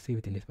 It has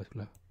saved in this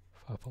particular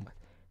file format.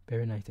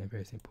 Very nice and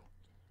very simple.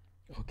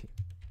 Okay.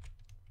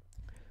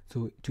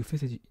 So to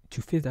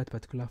face that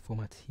particular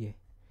format here,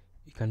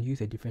 you can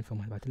use a different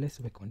format, but let's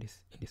work on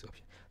this in this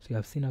option. So you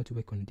have seen how to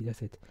work on the data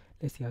set.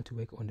 Let's see how to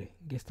work on the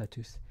get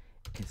status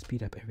and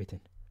speed up everything,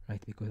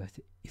 right? Because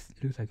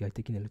it looks like we are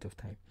taking a lot of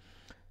time.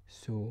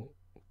 So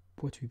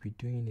what we'll be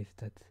doing is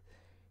that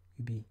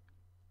we'll be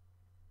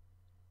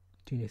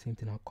doing the same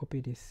thing. I'll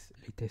copy this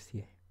latest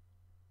here,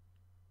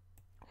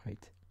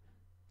 right?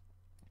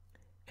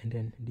 And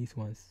then these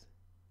ones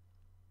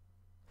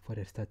for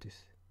the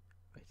status,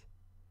 right?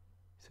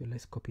 So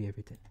let's copy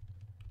everything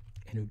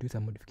and we'll do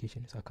some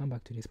modifications. So I'll come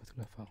back to this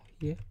particular file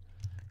here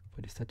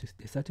for the status.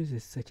 The status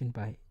is searching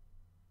by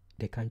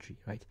the country,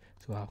 right?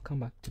 So I'll come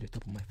back to the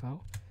top of my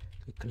file.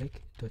 So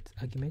click dot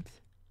argument.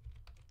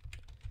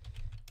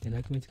 Then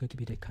argument is going to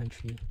be the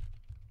country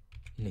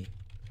name,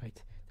 right?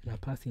 And I'll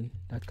pass in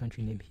that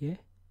country name here.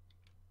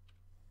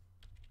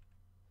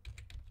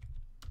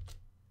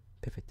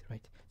 Perfect,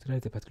 right? So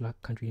that's the particular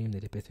country name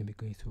that the person will be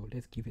going. So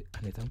let's give it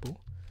an example.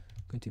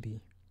 Going to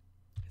be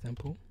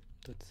example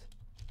dot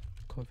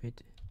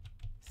covidcli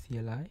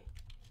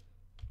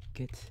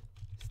get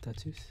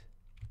status.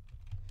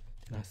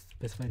 Then I'll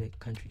specify the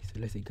country. So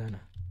let's say Ghana,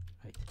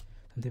 right?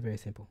 Something very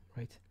simple,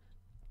 right?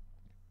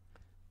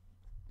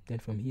 Then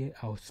from here,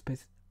 I'll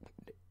specify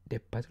the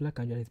particular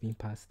country that is being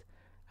passed.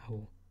 I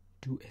will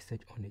do a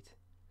search on it,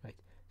 right?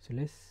 So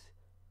let's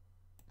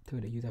tell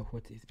the user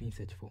what is being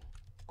searched for.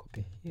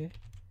 Copy here,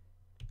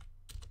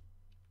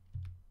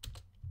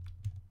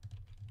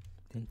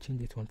 then change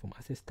this one from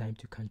access time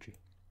to country,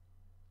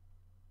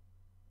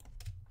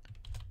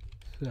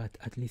 so that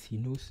at least he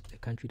knows the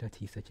country that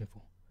he's searching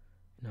for.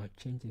 Now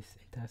change this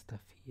entire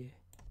stuff here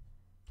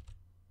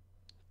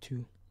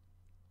to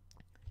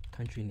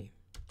country name.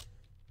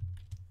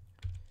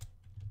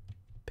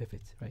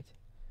 Perfect, right?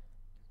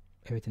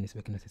 Everything is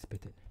working as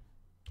expected.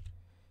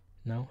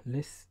 Now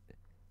let's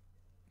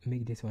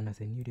make this one as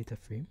a new data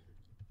frame.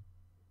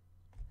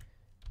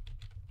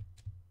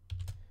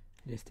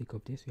 Let's take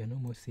up this. We are no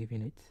more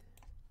saving it.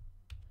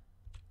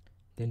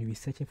 Then we'll be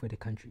searching for the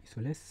country. So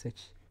let's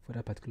search for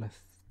that particular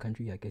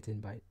country you are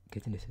getting by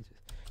getting the searches.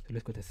 So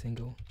let's go to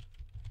single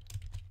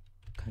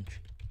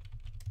country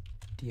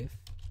df.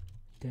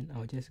 Then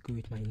I'll just go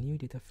with my new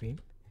data frame.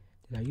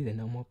 Then I'll use a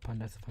normal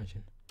pandas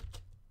function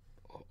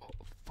or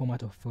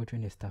format of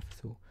filtering and stuff.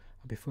 So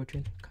I'll be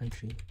filtering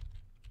country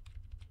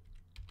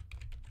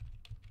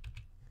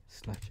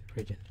 /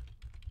 region.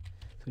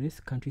 So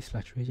this country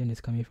 / region is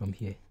coming from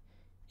here.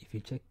 If you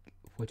check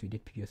what we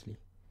did previously,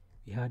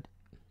 we had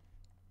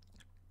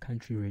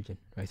country region,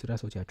 right? So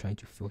that's what you are trying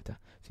to filter.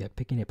 So you are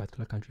picking a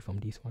particular country from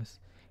these ones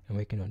and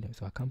working on them.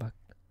 So I'll come back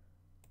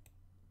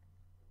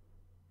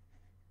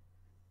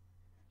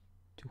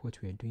to what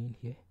we are doing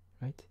here,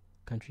 right?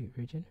 Country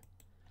region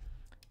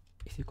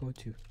is equal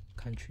to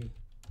country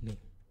name.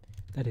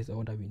 That is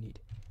all that we need.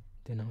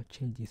 Then I'll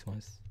change these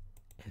ones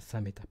and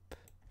sum it up.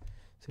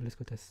 So let's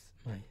go to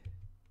my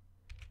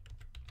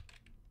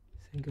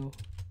single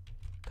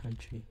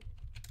country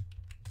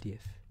df.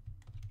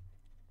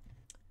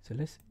 So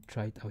let's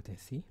try it out and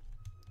see.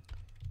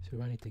 So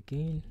run it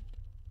again,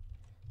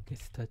 get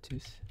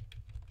status.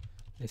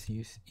 Let's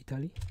use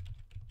Italy.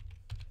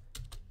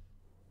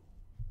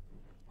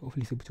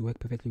 Hopefully it's able to work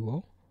perfectly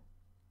well.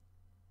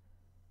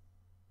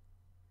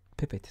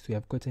 Perfect. So we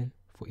have gotten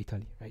for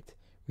Italy, right?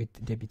 With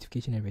the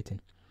beautification and everything.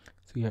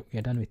 So we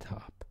are done with our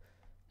app.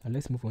 Now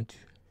let's move on to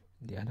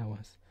the other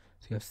ones.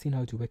 So you have seen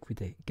how to work with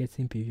the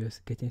getting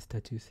previous, getting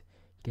status,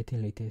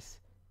 getting latest.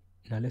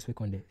 Now let's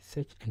work on the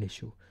search and the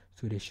show.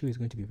 So the show is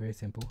going to be very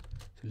simple.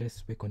 So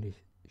let's work on the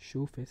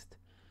show first,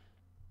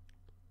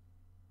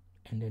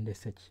 and then the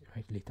search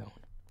right later on.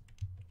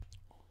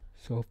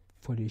 So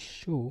for the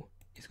show,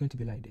 it's going to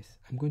be like this.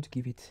 I'm going to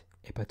give it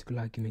a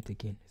particular argument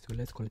again. So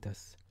let's call it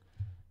as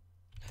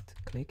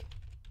click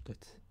dot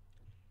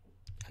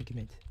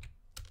argument.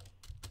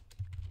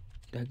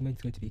 The argument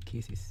is going to be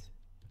cases,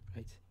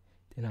 right?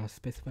 Then I'll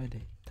specify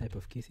the type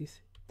of cases.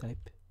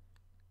 Type,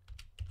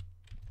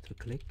 so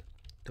click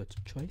dot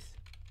choice,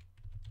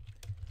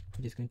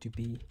 which is going to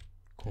be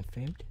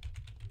confirmed,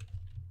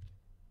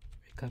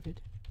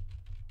 recovered.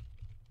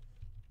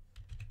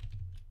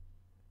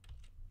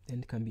 Then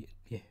it can be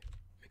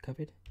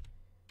recovered,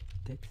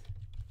 death,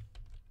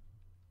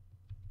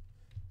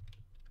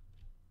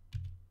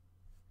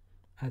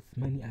 as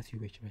many as you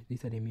wish, right?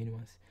 These are the main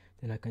ones.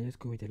 Then I can just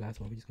go with the last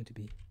one, which is going to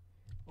be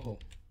all.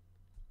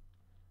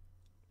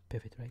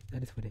 Perfect, right?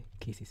 That is for the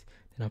cases.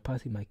 Then I'll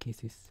pass in my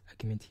cases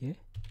argument here.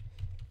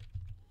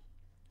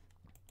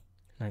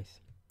 Nice.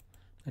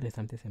 That is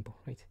something simple,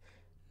 right?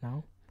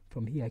 Now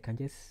from here I can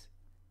just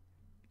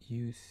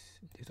use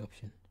this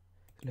option.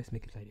 So let's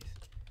make it like this.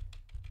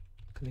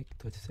 Click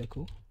dot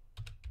circle,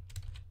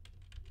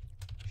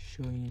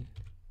 showing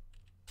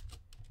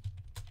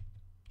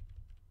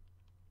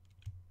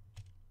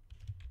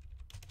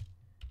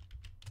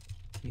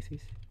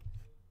cases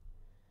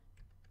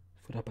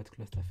for that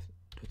particular stuff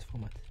dot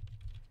format.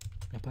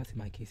 I pass in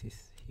my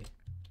cases here.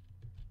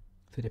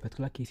 So the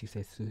particular case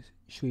says so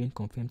showing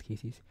confirmed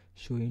cases,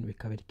 showing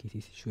recovered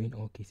cases, showing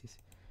all cases.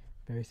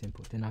 Very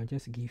simple. Then I'll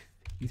just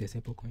use a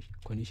simple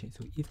condition.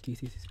 So if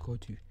cases is equal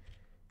to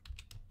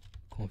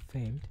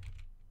confirmed,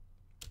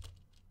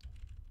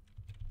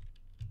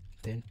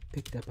 then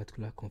pick that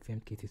particular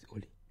confirmed cases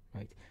only,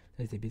 right?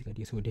 That's the basic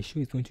idea. So the show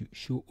is going to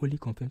show only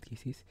confirmed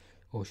cases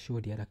or show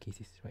the other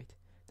cases, right?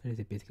 That is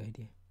the basic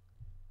idea.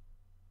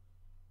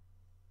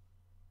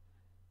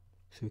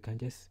 So we can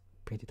just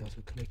print it out.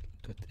 So click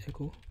dot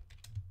echo.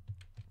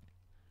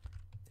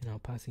 Then I'll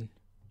pass in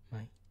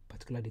my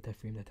particular data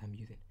frame that I'm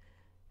using.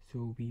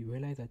 So we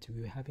realize that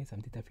we were having some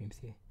data frames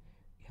here.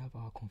 We have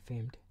our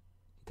confirmed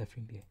data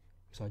frame here.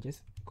 So I'll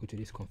just go to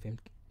this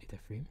confirmed data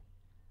frame.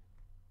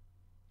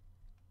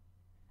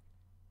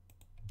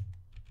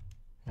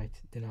 Right,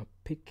 then I'll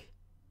pick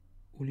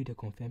only the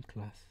confirmed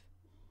class.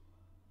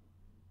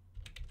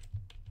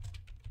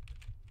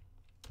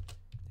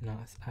 Then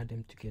I'll add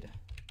them together.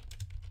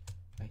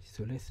 Right,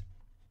 so let's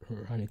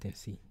run it and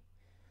see.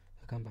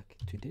 I'll come back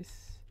to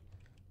this.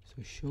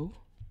 So show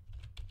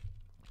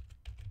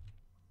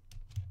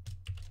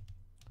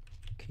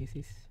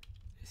cases.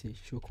 Let's say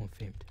show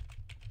confirmed.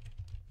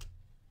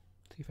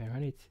 So if I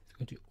run it, it's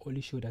going to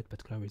only show that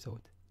particular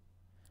result.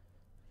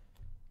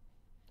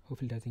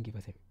 Hopefully it doesn't give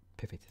us a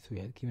perfect. So we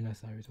are giving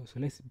us our result. So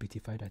let's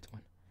beautify that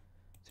one.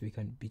 So we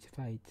can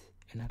beautify it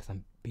and add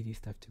some busy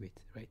stuff to it,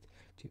 right?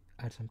 To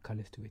add some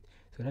colors to it.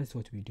 So that's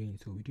what we're doing.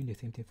 So we're doing the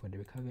same thing for the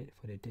recovered,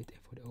 for the dead,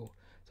 and for the all.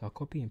 So I'll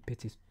copy and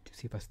paste it to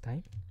save us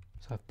time.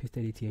 So I've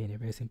pasted it here in a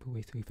very simple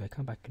way. So if I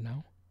come back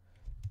now,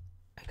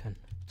 I can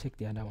check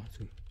the other one.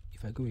 So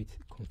if I go with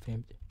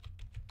confirmed,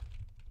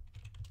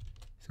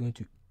 it's going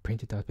to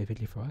print it out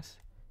perfectly for us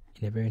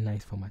in a very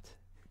nice format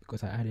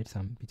because I added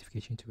some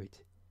beautification to it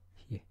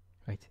here,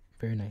 right?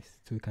 Very nice.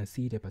 So we can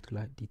see the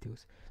particular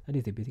details. That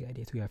is the basic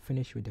idea. So we are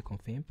finished with the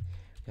confirmed.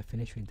 We are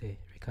finished with the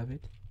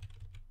recovered.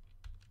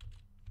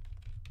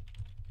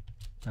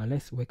 Now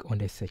let's work on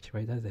the search,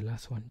 right? That's the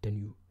last one. Then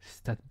you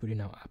start building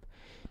our app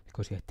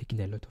because we are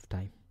taking a lot of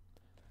time.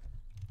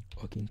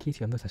 Okay, in case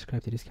you have not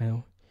subscribed to this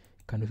channel,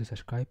 you can also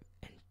subscribe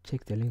and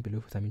check the link below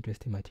for some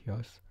interesting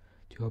materials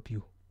to help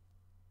you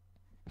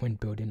when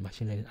building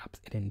machine learning apps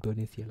and then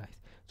building CLIs.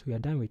 So we are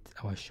done with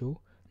our show.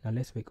 Now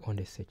let's work on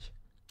the search.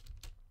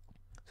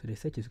 So the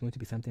search is going to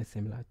be something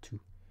similar to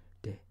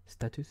the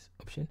status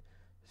option.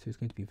 So it's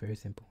going to be very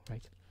simple,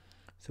 right?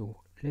 So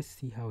let's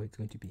see how it's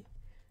going to be.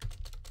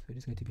 So this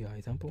is going to be our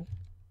example,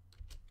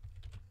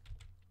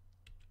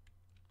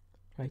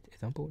 right?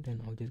 Example.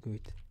 Then I'll just go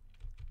with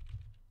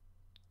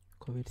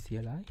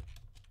covidcli,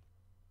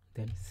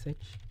 then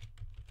search.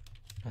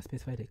 I'll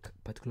specify the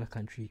particular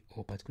country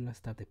or particular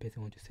stuff the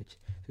person wants to search.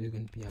 So it's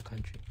going to be our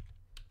country.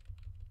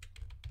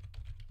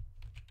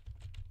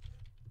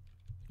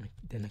 Right.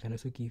 Then I can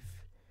also give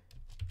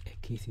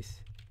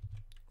cases,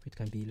 which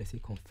can be, let's say,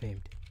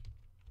 confirmed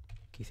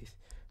cases.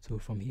 So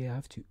from here I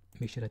have to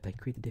make sure that I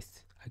create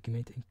this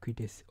argument and create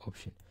this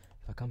option.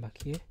 So I'll come back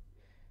here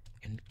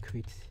and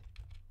create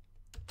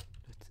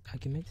that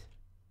argument,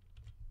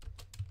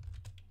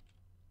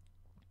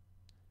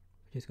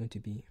 which is going to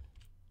be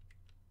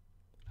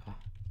our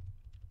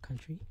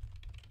country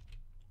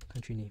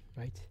name,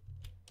 right?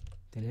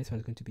 The next one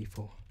is going to be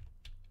for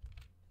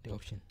the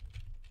option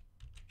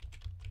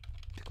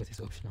because it's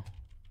optional.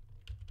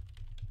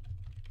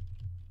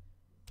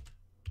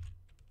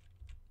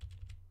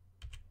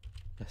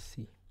 Let's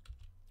see,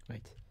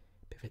 right?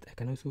 Perfect. I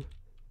can also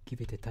give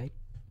it a type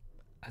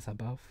as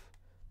above.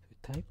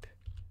 So type,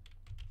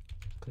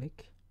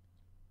 click,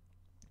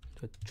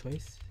 dot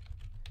choice,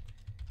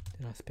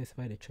 Then I'll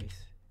specify the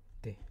choice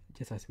there,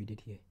 just as we did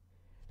here,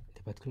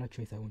 the particular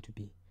choice I want to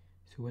be.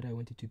 So what I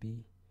want it to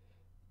be,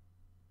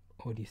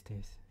 all these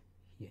things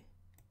here.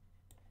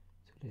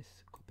 So let's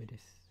copy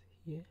this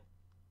here.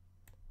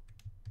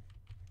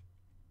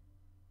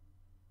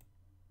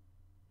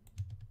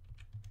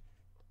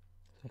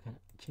 So I can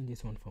change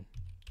this one from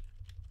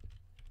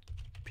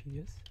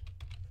previous.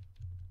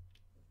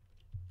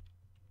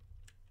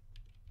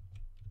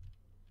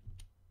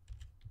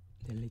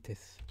 The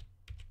latest.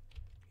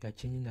 We are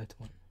changing that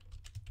one.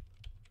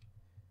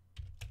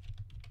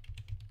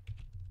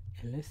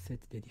 And let's set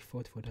the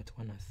default for that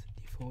one as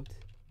default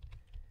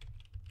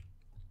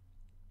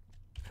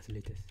as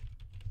latest.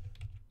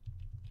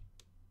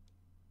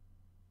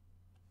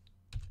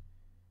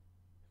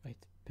 Right,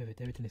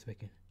 perfect, everything is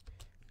working.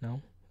 Now,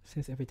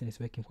 since everything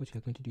is working, what we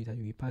are going to do is that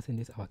we'll be passing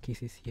this our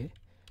cases here,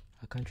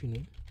 our country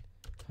name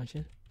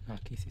function, and our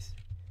cases.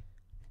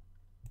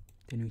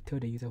 Then we tell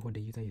the user what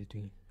the user is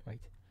doing, right?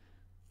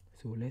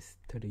 So let's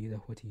tell the user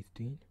what he's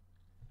doing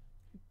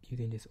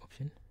using this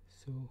option.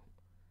 So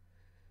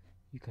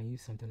you can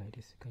use something like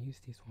this. You can use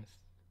these ones.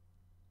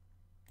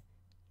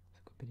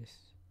 Let's copy this.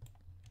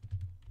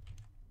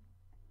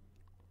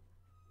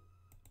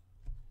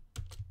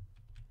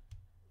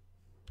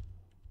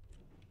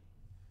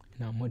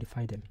 Now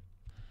modify them.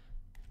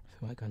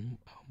 So I'll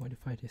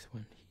modify this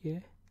one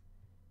here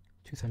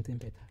to something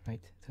better,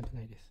 right? Something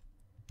like this.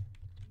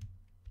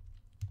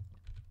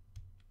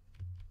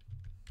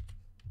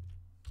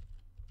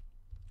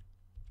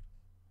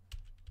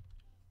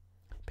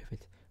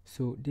 Perfect.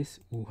 So this,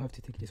 we'll have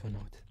to take this one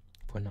out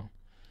for now.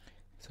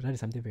 So that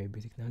is something very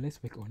basic. Now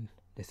let's work on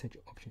the search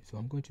option. So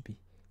I'm going to be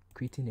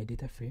creating a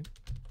data frame.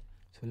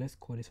 So let's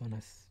call this one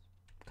as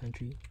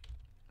country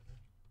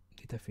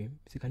data frame.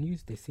 So you can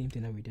use the same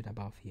thing that we did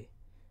above here.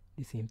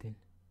 The same thing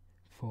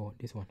for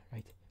this one,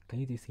 right? You can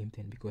use the same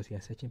thing because we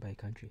are searching by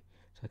country.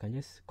 So I can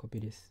just copy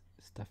this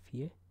stuff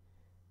here,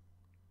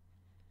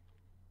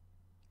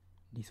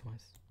 these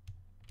ones,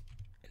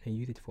 and then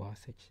use it for our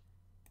search.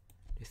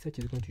 The search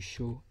is going to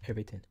show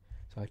everything.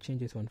 So I'll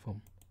change this one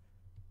from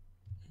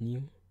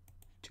new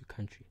to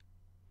country.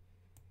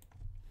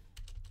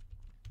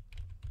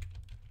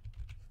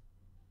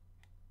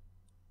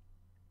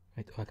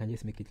 Right, or I can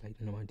just make it like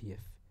the normal df.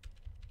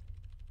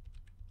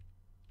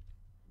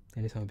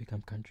 And this one will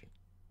become country.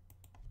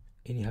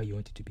 Anyhow you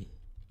want it to be.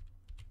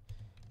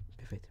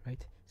 Perfect,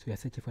 right? So we are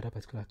searching for that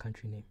particular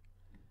country name.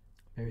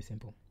 Very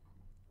simple.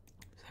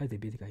 So that's the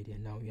basic idea.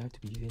 Now we have to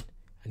be using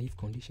an if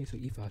condition. So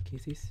if our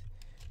cases is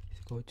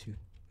equal to,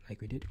 like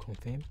we did,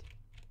 confirmed.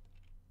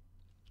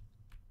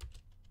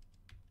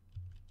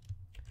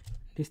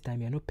 This time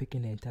we are not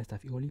picking the entire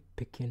stuff, you're only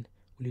picking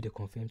only the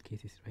confirmed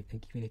cases, right?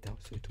 And giving it out.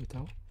 So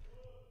total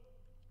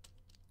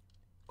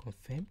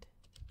confirmed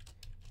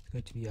is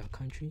going to be our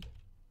country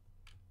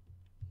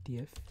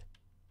df.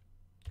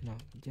 Now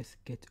just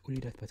get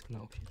only that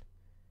particular option.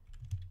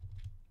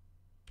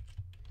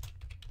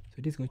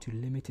 So this is going to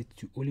limit it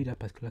to only that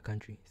particular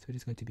country. So this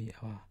is going to be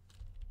our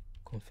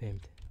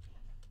confirmed.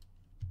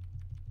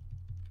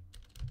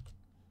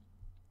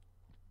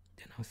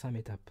 Then I'll sum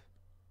it up.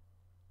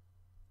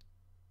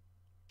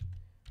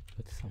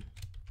 Let's sum.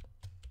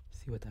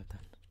 See what I've done.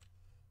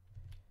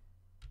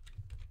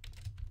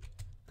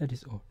 That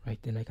is all, right?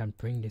 Then I can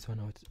bring this one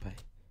out by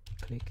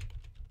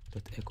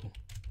click.echo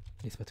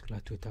this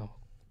particular total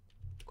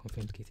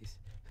confirmed cases.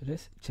 So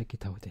let's check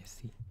it out and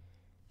see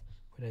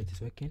whether it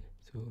is working.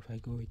 So if I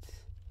go with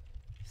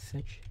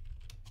search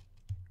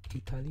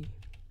Italy,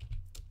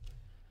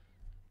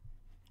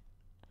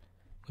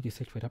 go to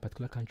search for that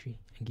particular country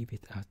and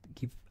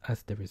give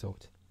us the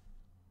result.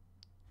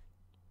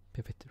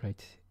 Perfect,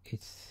 right?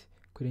 It's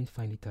couldn't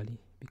find Italy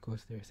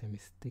because there is a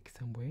mistake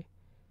somewhere.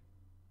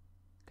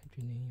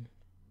 Country name.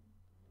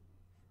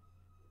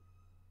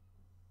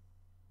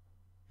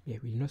 Yeah,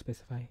 we did not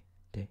specify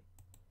the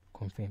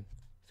confirm.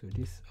 So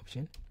this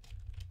option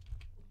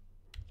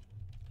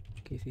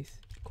cases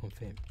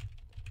confirm.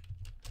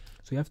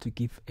 So you have to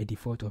give a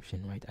default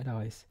option, right?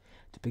 Otherwise,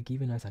 to be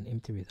giving us an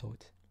empty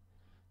result.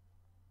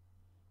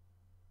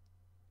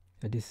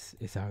 So this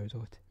is our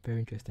result. Very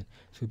interesting.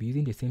 So we'll be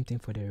using the same thing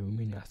for the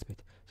remaining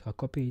aspect. So I'll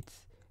copy it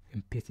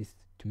and paste it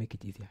to make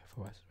it easier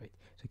for us, right?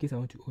 So in case I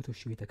want to also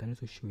show it, I can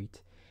also show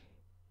it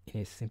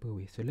in a simple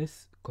way. So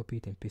let's copy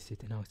it and paste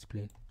it and I'll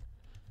explain.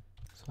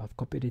 So I've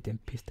copied it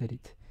and pasted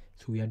it.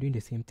 So we are doing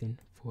the same thing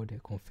for the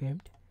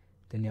confirmed.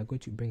 Then we are going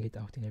to bring it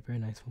out in a very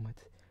nice format.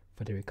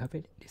 For the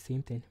recovered, the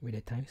same thing with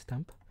the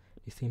timestamp,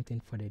 the same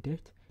thing for the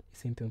date, the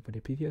same thing for the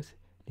previous,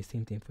 the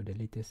same thing for the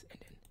latest, and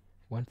then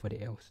one for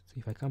the else. So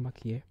if I come back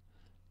here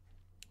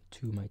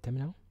to my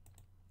terminal,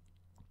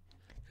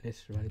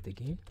 let's run it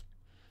again.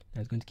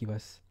 Now it's going to give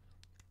us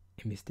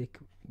a mistake.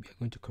 We are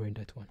going to correct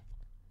that one.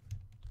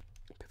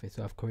 Perfect.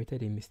 So I've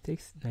corrected the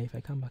mistakes. Now if I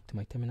come back to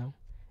my terminal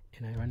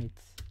and I run it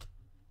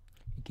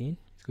again,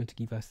 it's going to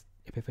give us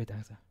a perfect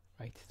answer,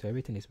 right? So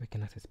everything is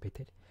working as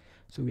expected.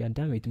 So we are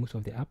done with most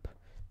of the app.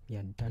 We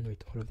are done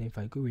with all of them. If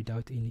I go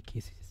without any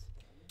cases,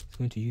 it's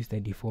going to use the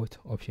default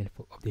option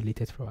of the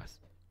latest for us.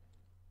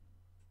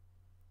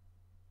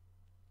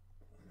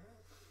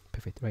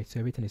 Perfect, right? So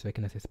everything is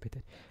working as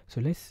expected. So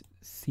let's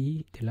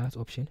see the last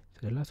option.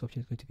 So the last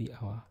option is going to be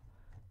our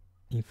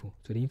info.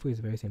 So the info is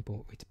very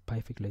simple with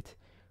python3.6,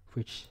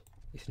 which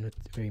is not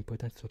very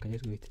important, so I can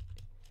just go with,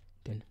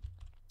 then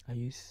I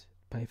use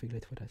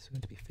python3.6 for that. So it's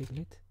going to be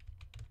figlet.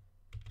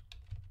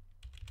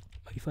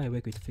 But before I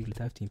work with figlet,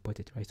 I have to import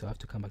it, right? So I have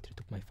to come back to the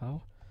top of my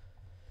file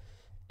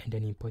and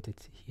then import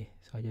it here.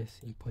 So I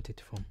just import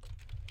it from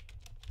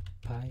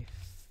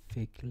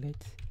python3.6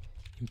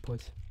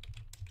 import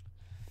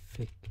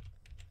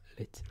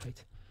figlet,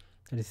 right?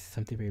 That is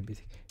something very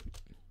basic.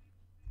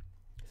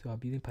 So I'll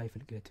be using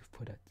python3.6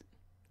 for that.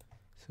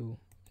 So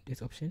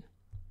this option,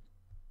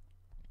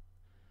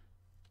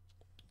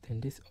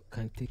 then this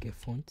can take a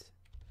font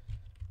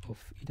of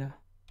either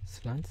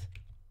slant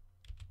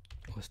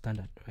or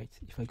standard, right?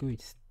 If I go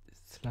with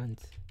slant,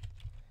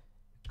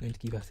 it's going to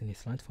give us in a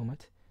slant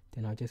format.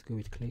 Then I'll just go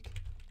with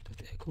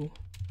click.echo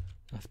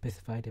and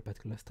specify the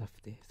particular stuff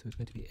there. So it's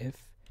going to be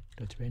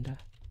f.render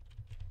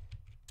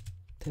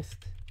test.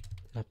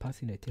 And I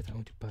pass in the test I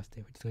want to pass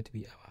there, which is going to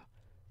be our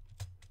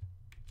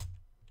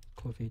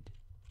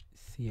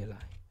covidcli,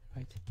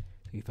 right?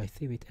 So if I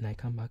save it and I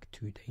come back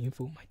to the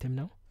info, my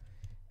terminal,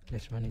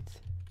 let's run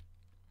it.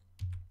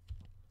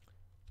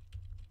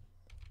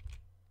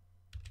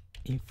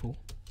 Info.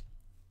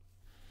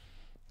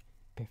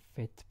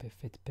 Perfect. It's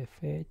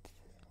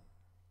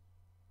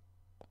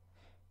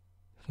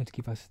going to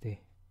give us the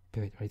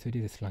perfect, right? So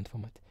this is slant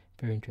format.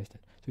 Very interesting.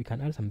 So we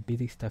can add some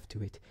basic stuff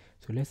to it.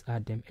 So let's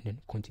add them and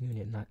then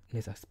continue in the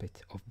next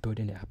aspect of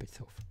building the app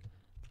itself.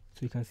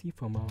 So you can see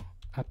from our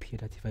app here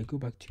that if I go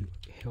back to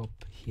help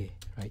here,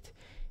 right,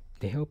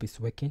 the help is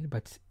working,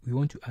 but we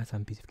want to add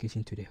some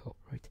beautification to the help,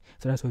 right?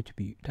 So that's why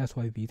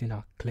we'll be using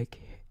our click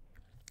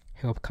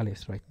help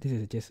colors, right? This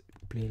is just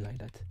plain like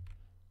that.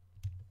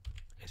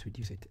 Let's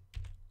reduce it,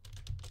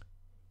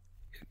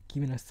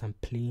 giving us some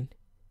plain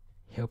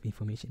help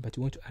information, but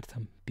we want to add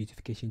some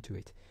beautification to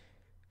it.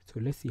 So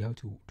let's see how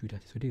to do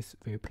that. So this is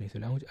very plain. So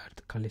I want to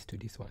add colors to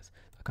these ones.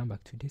 I come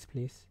back to this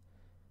place,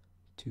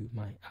 to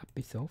my app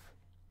itself.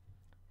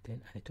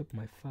 Then at the top of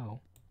my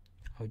file,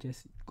 I'll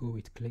just go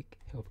with click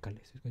help colors.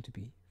 So it's going to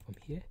be from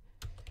here,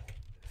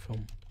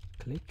 from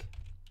click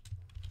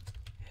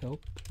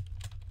help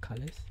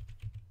colors.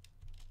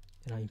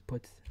 Then I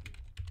import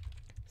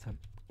some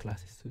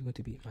classes. So it's going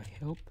to be my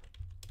help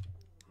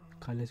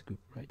colors group,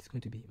 right? It's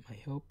going to be my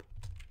help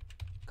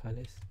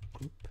colors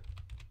group.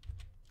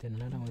 Then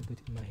another one is going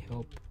to be my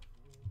help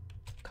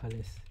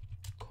colors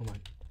command.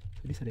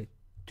 So these are the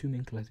two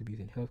main classes we'll be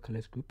using: help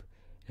colors group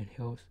and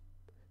help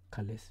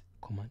colors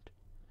command.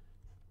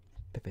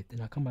 Perfect.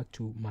 Then I'll come back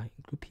to my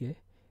group here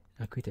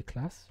and I'll create a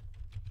class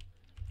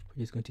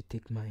which is going to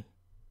take my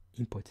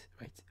import,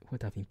 right?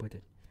 What I've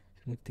imported.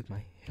 So I'm going to take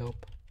my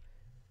help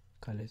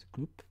colors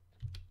group.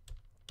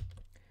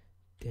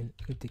 Then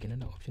I'm going to take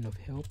another option of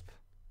help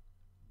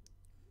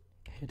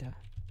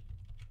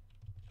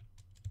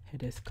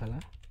headers color.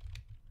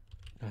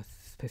 I'll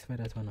specify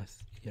that one as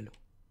yellow,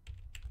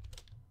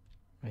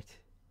 right?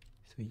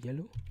 So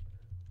yellow,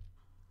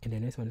 and the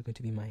next one is going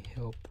to be my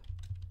help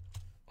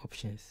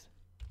options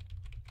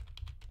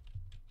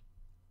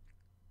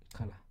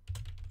color,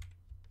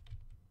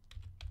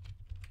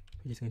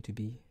 which is going to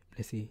be,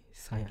 let's say,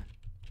 cyan,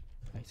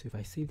 right? So if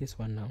I save this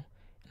one now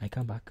and I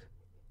come back,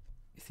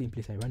 same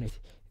place I run it,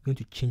 it's going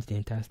to change the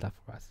entire stuff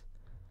for us.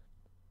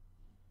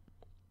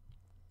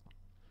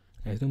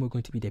 Now it's no more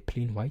going to be the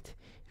plain white.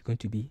 It's going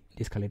to be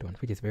this colored one,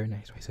 which is very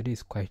nice, right? So this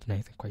is quite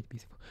nice and quite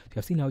beautiful. So you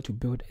have seen how to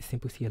build a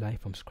simple CLI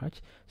from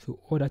scratch. So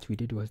all that we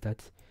did was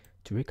that,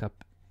 to recap,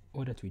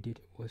 all that we did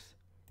was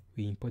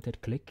we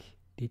imported click,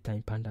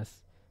 datetime,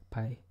 pandas,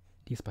 py,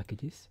 these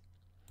packages,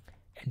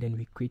 and then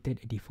we created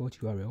a default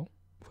URL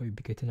for we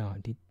be getting our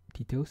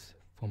details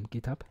from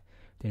GitHub.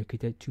 Then we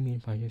created two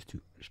main functions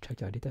to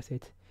structure our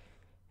dataset,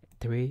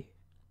 3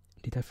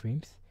 data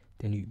frames.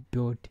 Then we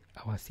build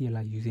our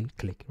CLI using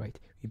click, right?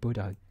 We build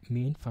our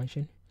main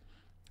function,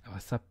 our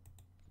sub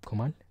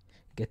command,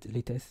 get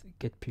latest,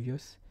 get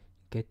previous,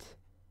 get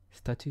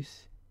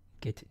status,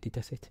 get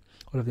dataset.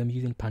 All of them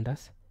using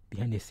pandas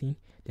behind the scene.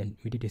 Then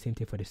we did the same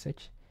thing for the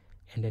search,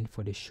 and then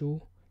for the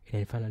show, and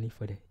then finally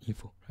for the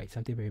info, right?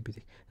 Something very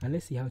basic. Now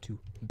let's see how to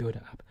build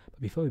an app. But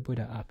before we build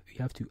an app, we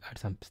have to add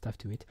some stuff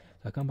to it.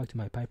 So I come back to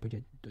my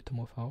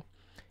PyProject.toml file.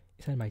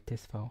 Inside my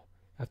test file,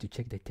 I have to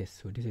check the test.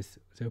 So this is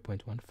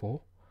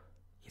 0.14.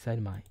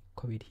 Inside my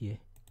COVID here,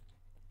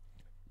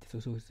 it's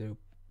also 0.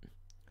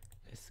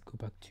 Let's go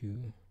back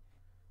to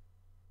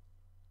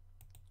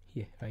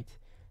here, right?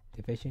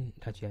 The version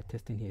that you are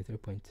testing here is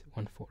 0.14,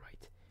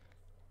 right?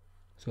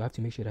 So I have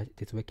to make sure that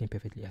it's working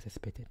perfectly as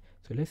expected.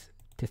 So let's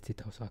test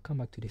it out. So I'll come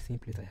back to the same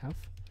place I have,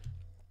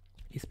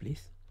 this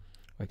place,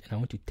 right? And I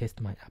want to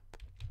test my app,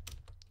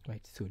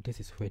 right? So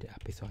this is where the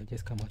app is. So I'll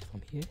just come out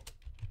from here.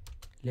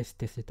 Let's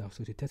test it out.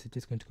 So to test it,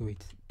 just going to go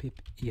with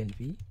pip env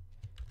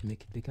to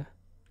make it bigger.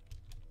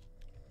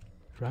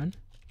 Run.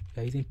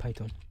 We are using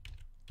Python.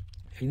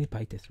 We are using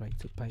PyTest, right?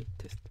 So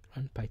PyTest.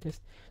 Run PyTest.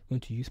 We're going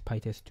to use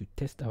PyTest to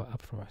test our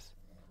app for us.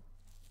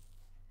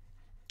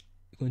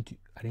 We're going to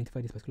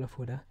identify this particular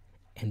folder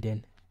and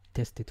then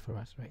test it for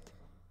us, right?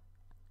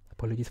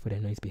 Apologies for the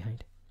noise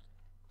behind.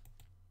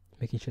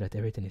 Making sure that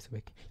everything is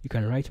working. You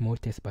can write more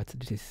tests, but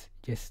this is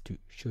just to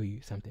show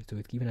you something. So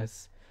it's giving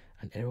us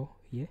an error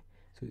here.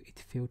 So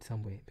it failed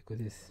somewhere because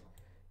it's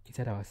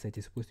inside our set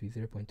is supposed to be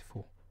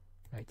 0.4,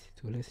 right?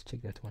 So let's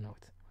check that one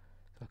out.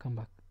 So I'll come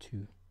back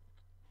to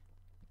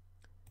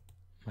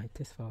my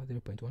test file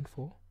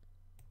 0.14.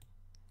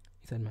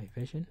 Inside my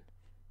version,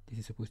 this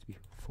is supposed to be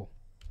 4.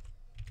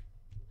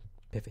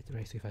 Perfect,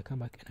 right? So if I come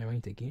back and I run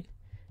it again,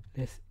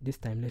 this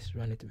time let's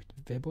run it with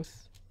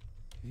verbose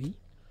v.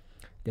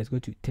 That's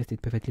going to test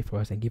it perfectly for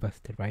us and give us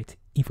the right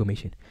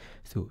information.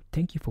 So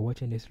thank you for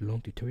watching this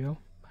long tutorial.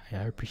 I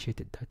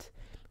appreciated that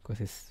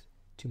because it's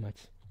too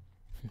much.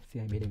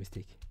 See, I made a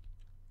mistake.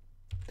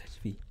 That's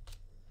v.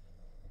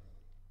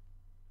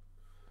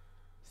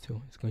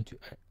 So it's going to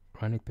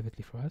run it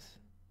perfectly for us.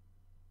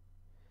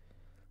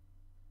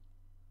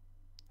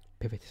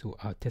 Perfect. So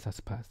our test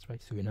has passed,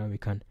 right? So now we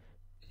can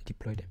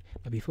deploy them.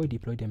 But before we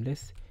deploy them,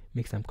 let's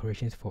make some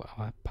corrections for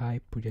our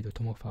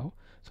PyProject.toml file.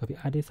 So I'll be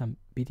adding some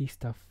basic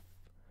stuff,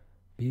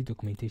 basic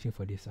documentation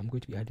for this. I'm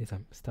going to be adding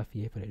some stuff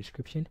here for the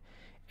description,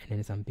 and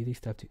then some basic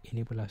stuff to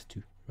enable us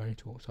to run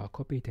it all. So I'll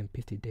copy it and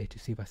paste it there to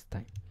save us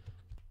time.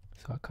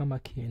 So I'll come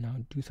back here now,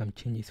 do some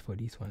changes for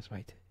these ones,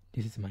 right?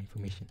 This is my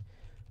information.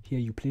 Here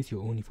you place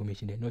your own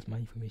information there, not my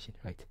information,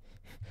 right?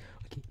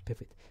 Okay,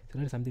 perfect. So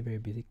that is something very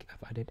basic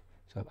I've added.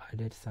 So I've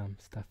added some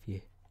stuff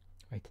here,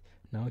 right?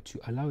 Now to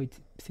allow it,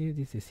 since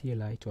this is a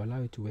CLI, to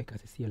allow it to work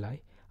as a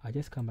CLI, I'll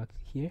just come back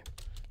here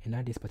and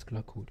add this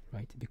particular code,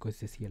 right?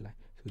 Because it's a CLI.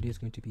 So this is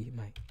going to be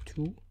my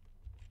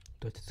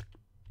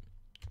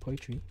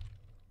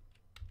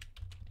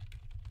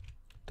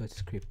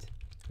tool.poetry.script,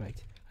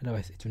 right?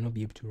 Otherwise it will not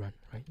be able to run,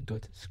 right?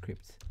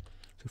 .script.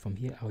 So from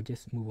here I'll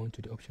just move on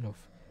to the option of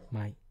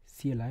my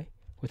CLI,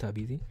 what I'll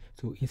be using.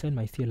 So inside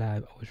my CLI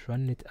I was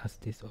running it as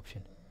this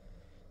option.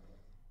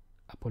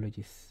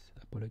 Apologies.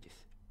 I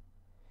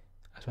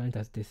was running it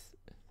as this.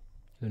 I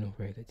don't know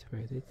where is it.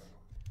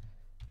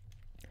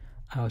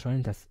 I was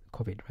running it as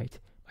COVID, right?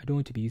 I don't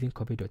want to be using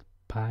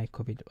COVID.py,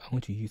 COVID. I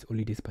want to use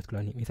only this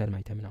particular name inside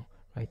my terminal,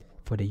 right?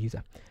 For the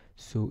user.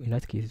 So in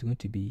that case, it's going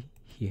to be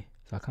here.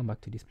 So I'll come back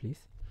to this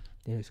place.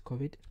 Then it's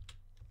COVID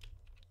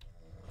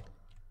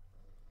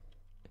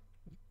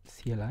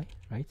CLI,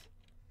 right?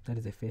 That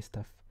is the first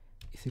stuff.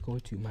 It's equal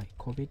to my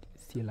COVID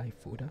CLI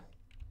folder.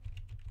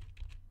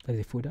 That is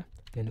a folder.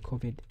 Then the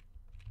COVID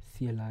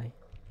CLI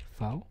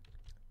file.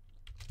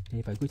 And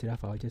if I go to that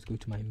file, I'll just go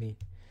to my main.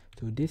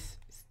 So this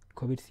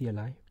COVID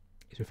CLI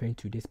is referring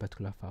to this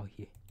particular file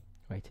here,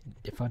 right?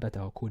 The file that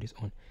our code is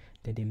on.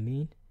 Then the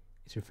main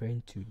is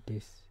referring to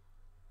this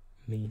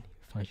main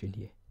function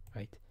here,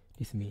 right?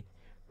 This main,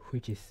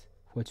 which is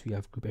what we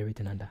have grouped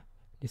everything under,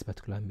 this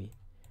particular main,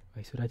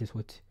 right? So that is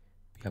what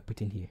we are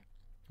putting here,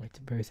 right?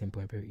 Very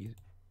simple and very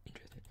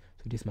interesting.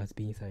 So this must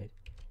be inside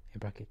a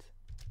bracket.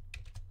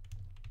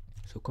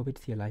 So COVID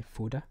CLI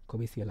folder,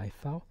 COVID CLI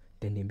file,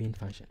 then the main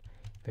function.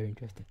 Very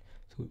interesting.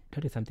 So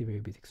that is something very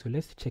basic. So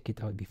let's check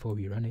it out before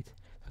we run it.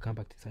 I'll come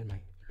back to inside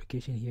my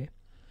location here.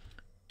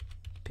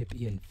 Pip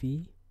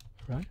env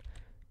run.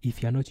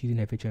 If you are not using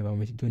a virtual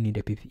environment, you don't need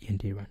a pip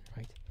env run,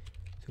 right?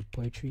 So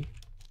poetry,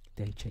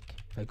 then check.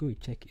 If I go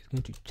with check, it's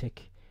going to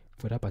check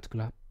for that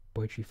particular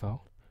poetry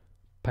file,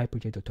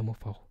 PyProject.toml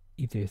file.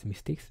 If there is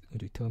mistakes, it's going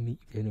to tell me.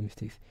 If there are no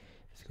mistakes,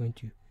 it's going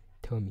to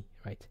tell me,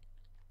 right?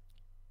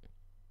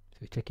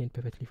 So checking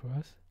perfectly for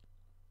us.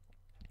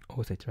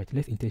 All set, right?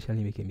 Let's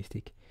intentionally make a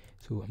mistake.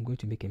 So I'm going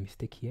to make a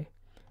mistake here.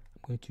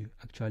 I'm going to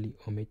actually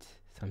omit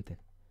something.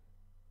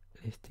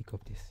 Let's take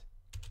off this.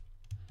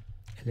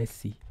 And let's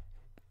see.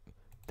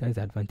 That is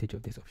the advantage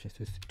of this option.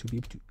 So to be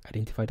able to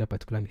identify that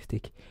particular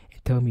mistake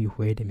and tell me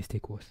where the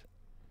mistake was.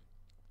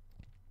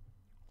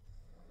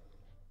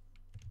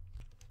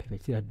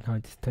 Perfect. See that now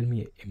it's telling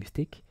me a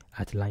mistake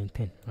at line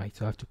 10, right?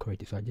 So I have to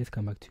correct it. So I just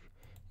come back to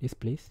this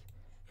place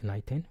in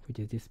line 10, which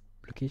is this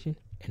location,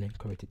 and then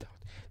correct it out.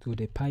 So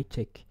the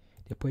PyCheck,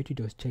 the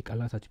poetry.check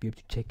allows us to be able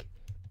to check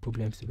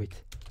problems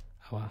with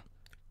our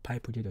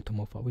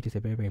PyProject.toml file, which is a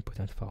very, very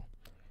important file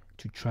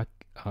to track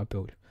our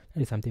build.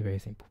 That is something very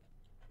simple.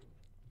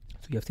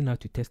 So you have seen how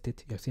to test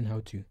it, you have seen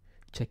how to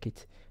check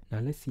it. Now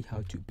let's see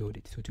how to build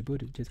it. So to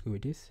build it, just go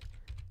with this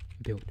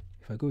build.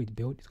 If I go with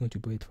build, it's going to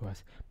build it for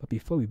us. But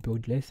before we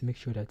build, let's make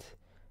sure that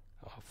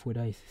our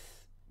folder is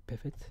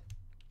perfect.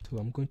 So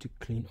I'm going to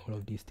clean all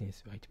of these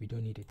things, right? We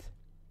don't need it.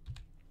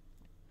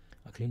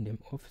 I'll clean them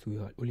off, so we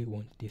only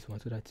want this one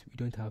so that we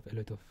don't have a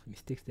lot of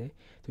mistakes there.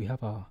 So we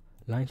have our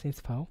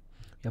license file,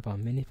 we have our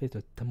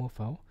manifest.toml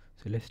file.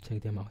 So let's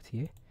check them out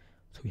here.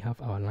 So we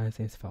have our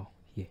license file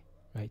here,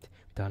 right?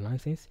 With our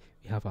license,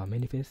 we have our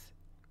manifest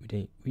with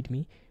the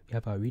readme, we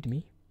have our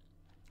readme.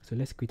 So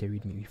let's create a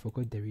readme. We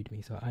forgot the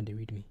readme, so I'll add the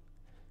readme.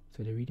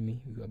 So the readme,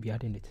 we will be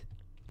adding it.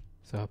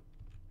 So I'll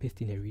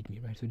paste in a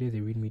readme, right? So there's a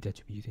readme that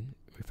you'll be using,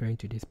 referring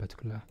to this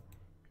particular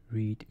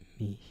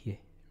readme here,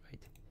 right?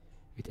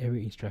 With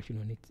every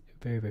instruction on it.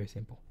 Very, very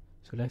simple.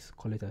 So let's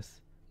call it as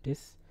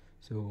this.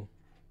 So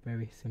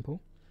very simple.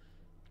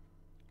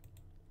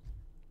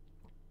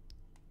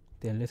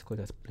 then let's call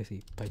that, let's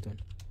say Python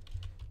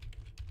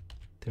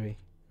 3,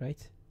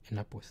 right? And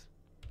upwards,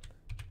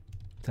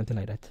 something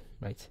like that,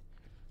 right?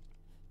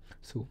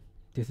 So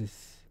this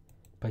is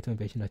Python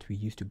version that we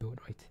use to build,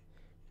 right?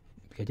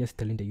 We are just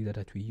telling the user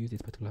that we use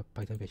this particular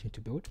Python version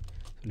to build.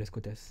 So let's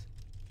call this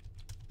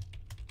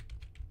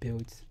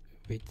build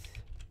with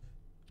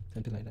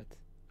something like that,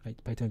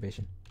 right? Python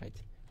version,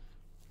 right?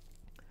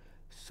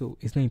 So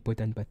it's not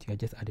important, but you are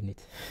just adding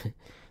it so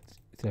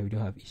that we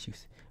don't have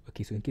issues.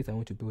 Okay, so in case I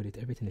want to build it,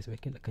 everything is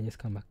working, I can just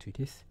come back to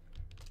this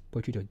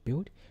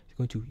poetry.build. It's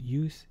going to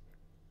use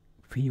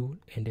view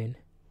and then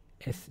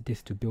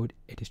this to build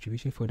a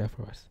distribution folder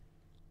for us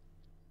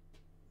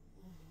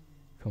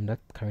from that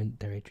current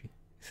directory.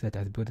 So that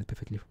has built it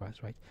perfectly for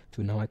us, right?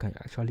 So now I can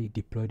actually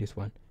deploy this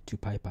one to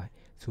PyPy.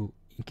 So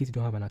in case you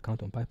don't have an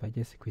account on PyPy,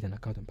 just create an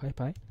account on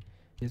PyPy.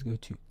 Just go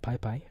to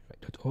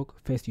pypy.org.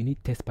 First, you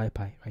need test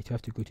PyPy, right? You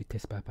have to go to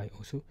test PyPy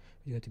also.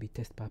 It's going to be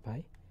test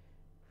PyPy,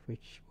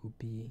 which will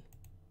be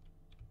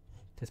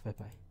test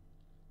PyPy.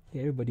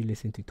 Yeah, everybody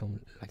listen to Tom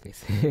like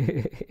this.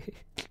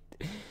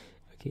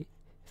 Okay,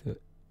 so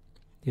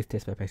just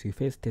test PyPy. So you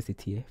first test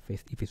it here.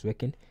 First, if it's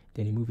working,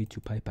 then you move it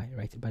to PyPy,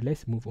 right? But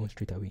let's move on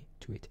straight away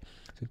to it.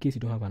 So in case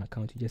you don't have an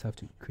account, you just have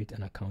to create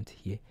an account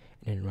here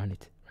and then run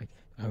it, right?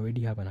 I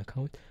already have an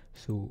account,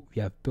 so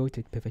we have built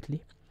it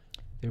perfectly.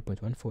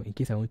 0.14. In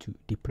case I want to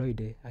deploy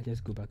there, I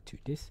just go back to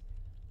this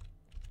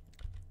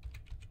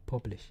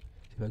publish.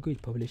 So if I go to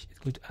publish, it's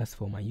going to ask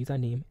for my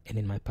username and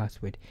then my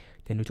password,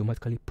 then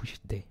automatically push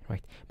it there,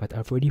 right? But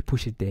I've already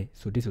pushed it there,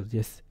 so this was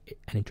just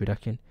an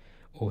introduction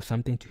or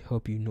something to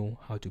help you know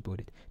how to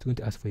build it. It's going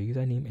to ask for your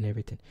username and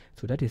everything.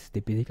 So that is the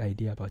basic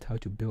idea about how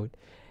to build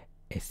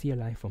a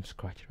CLI from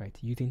scratch, right?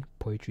 Using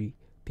Poetry,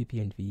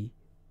 pp-env,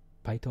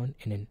 Python,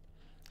 and then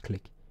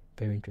click.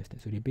 Very interesting.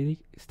 So the basic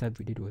step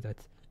we did was that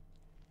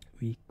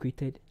we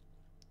created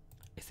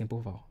a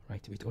simple file,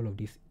 right, with all of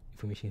these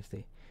informations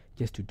there,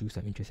 just to do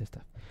some interesting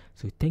stuff.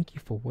 So thank you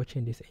for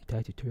watching this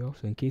entire tutorial.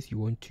 So in case you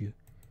want to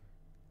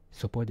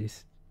support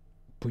this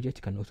project,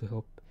 you can also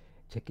help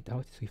check it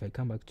out. So if I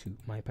come back to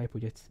my Py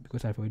project,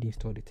 because I've already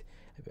installed it,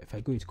 if I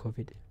go with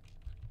covidcli,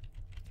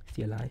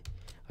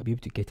 I'll be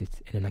able to get it,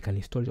 and then I can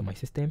install it on my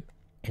system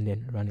and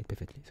then run it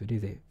perfectly. So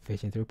this is a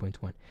version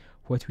 0.1.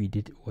 What we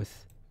did was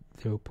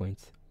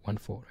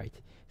 0.14, right?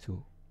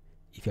 So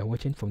if you are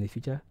watching from the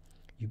future,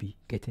 you'll be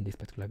getting this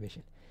particular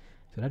version.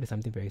 So that is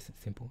something very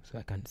simple. So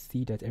I can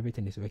see that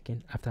everything is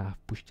working after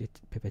I've pushed it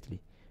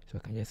perfectly. So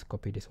I can just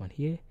copy this one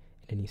here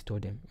and then install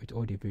them with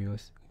all the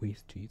various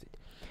ways to use it.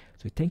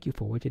 So thank you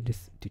for watching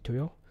this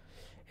tutorial,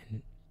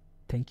 and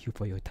thank you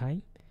for your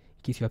time.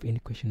 In case you have any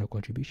question or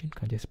contribution, you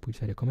can just put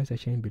it in the comment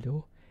section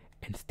below,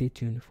 and stay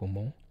tuned for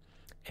more,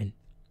 and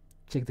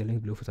check the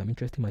link below for some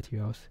interesting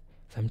materials,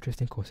 some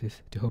interesting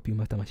courses to help you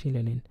master machine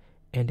learning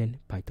and then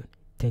Python.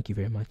 Thank you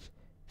very much.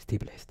 Stay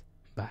blessed.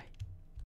 Bye.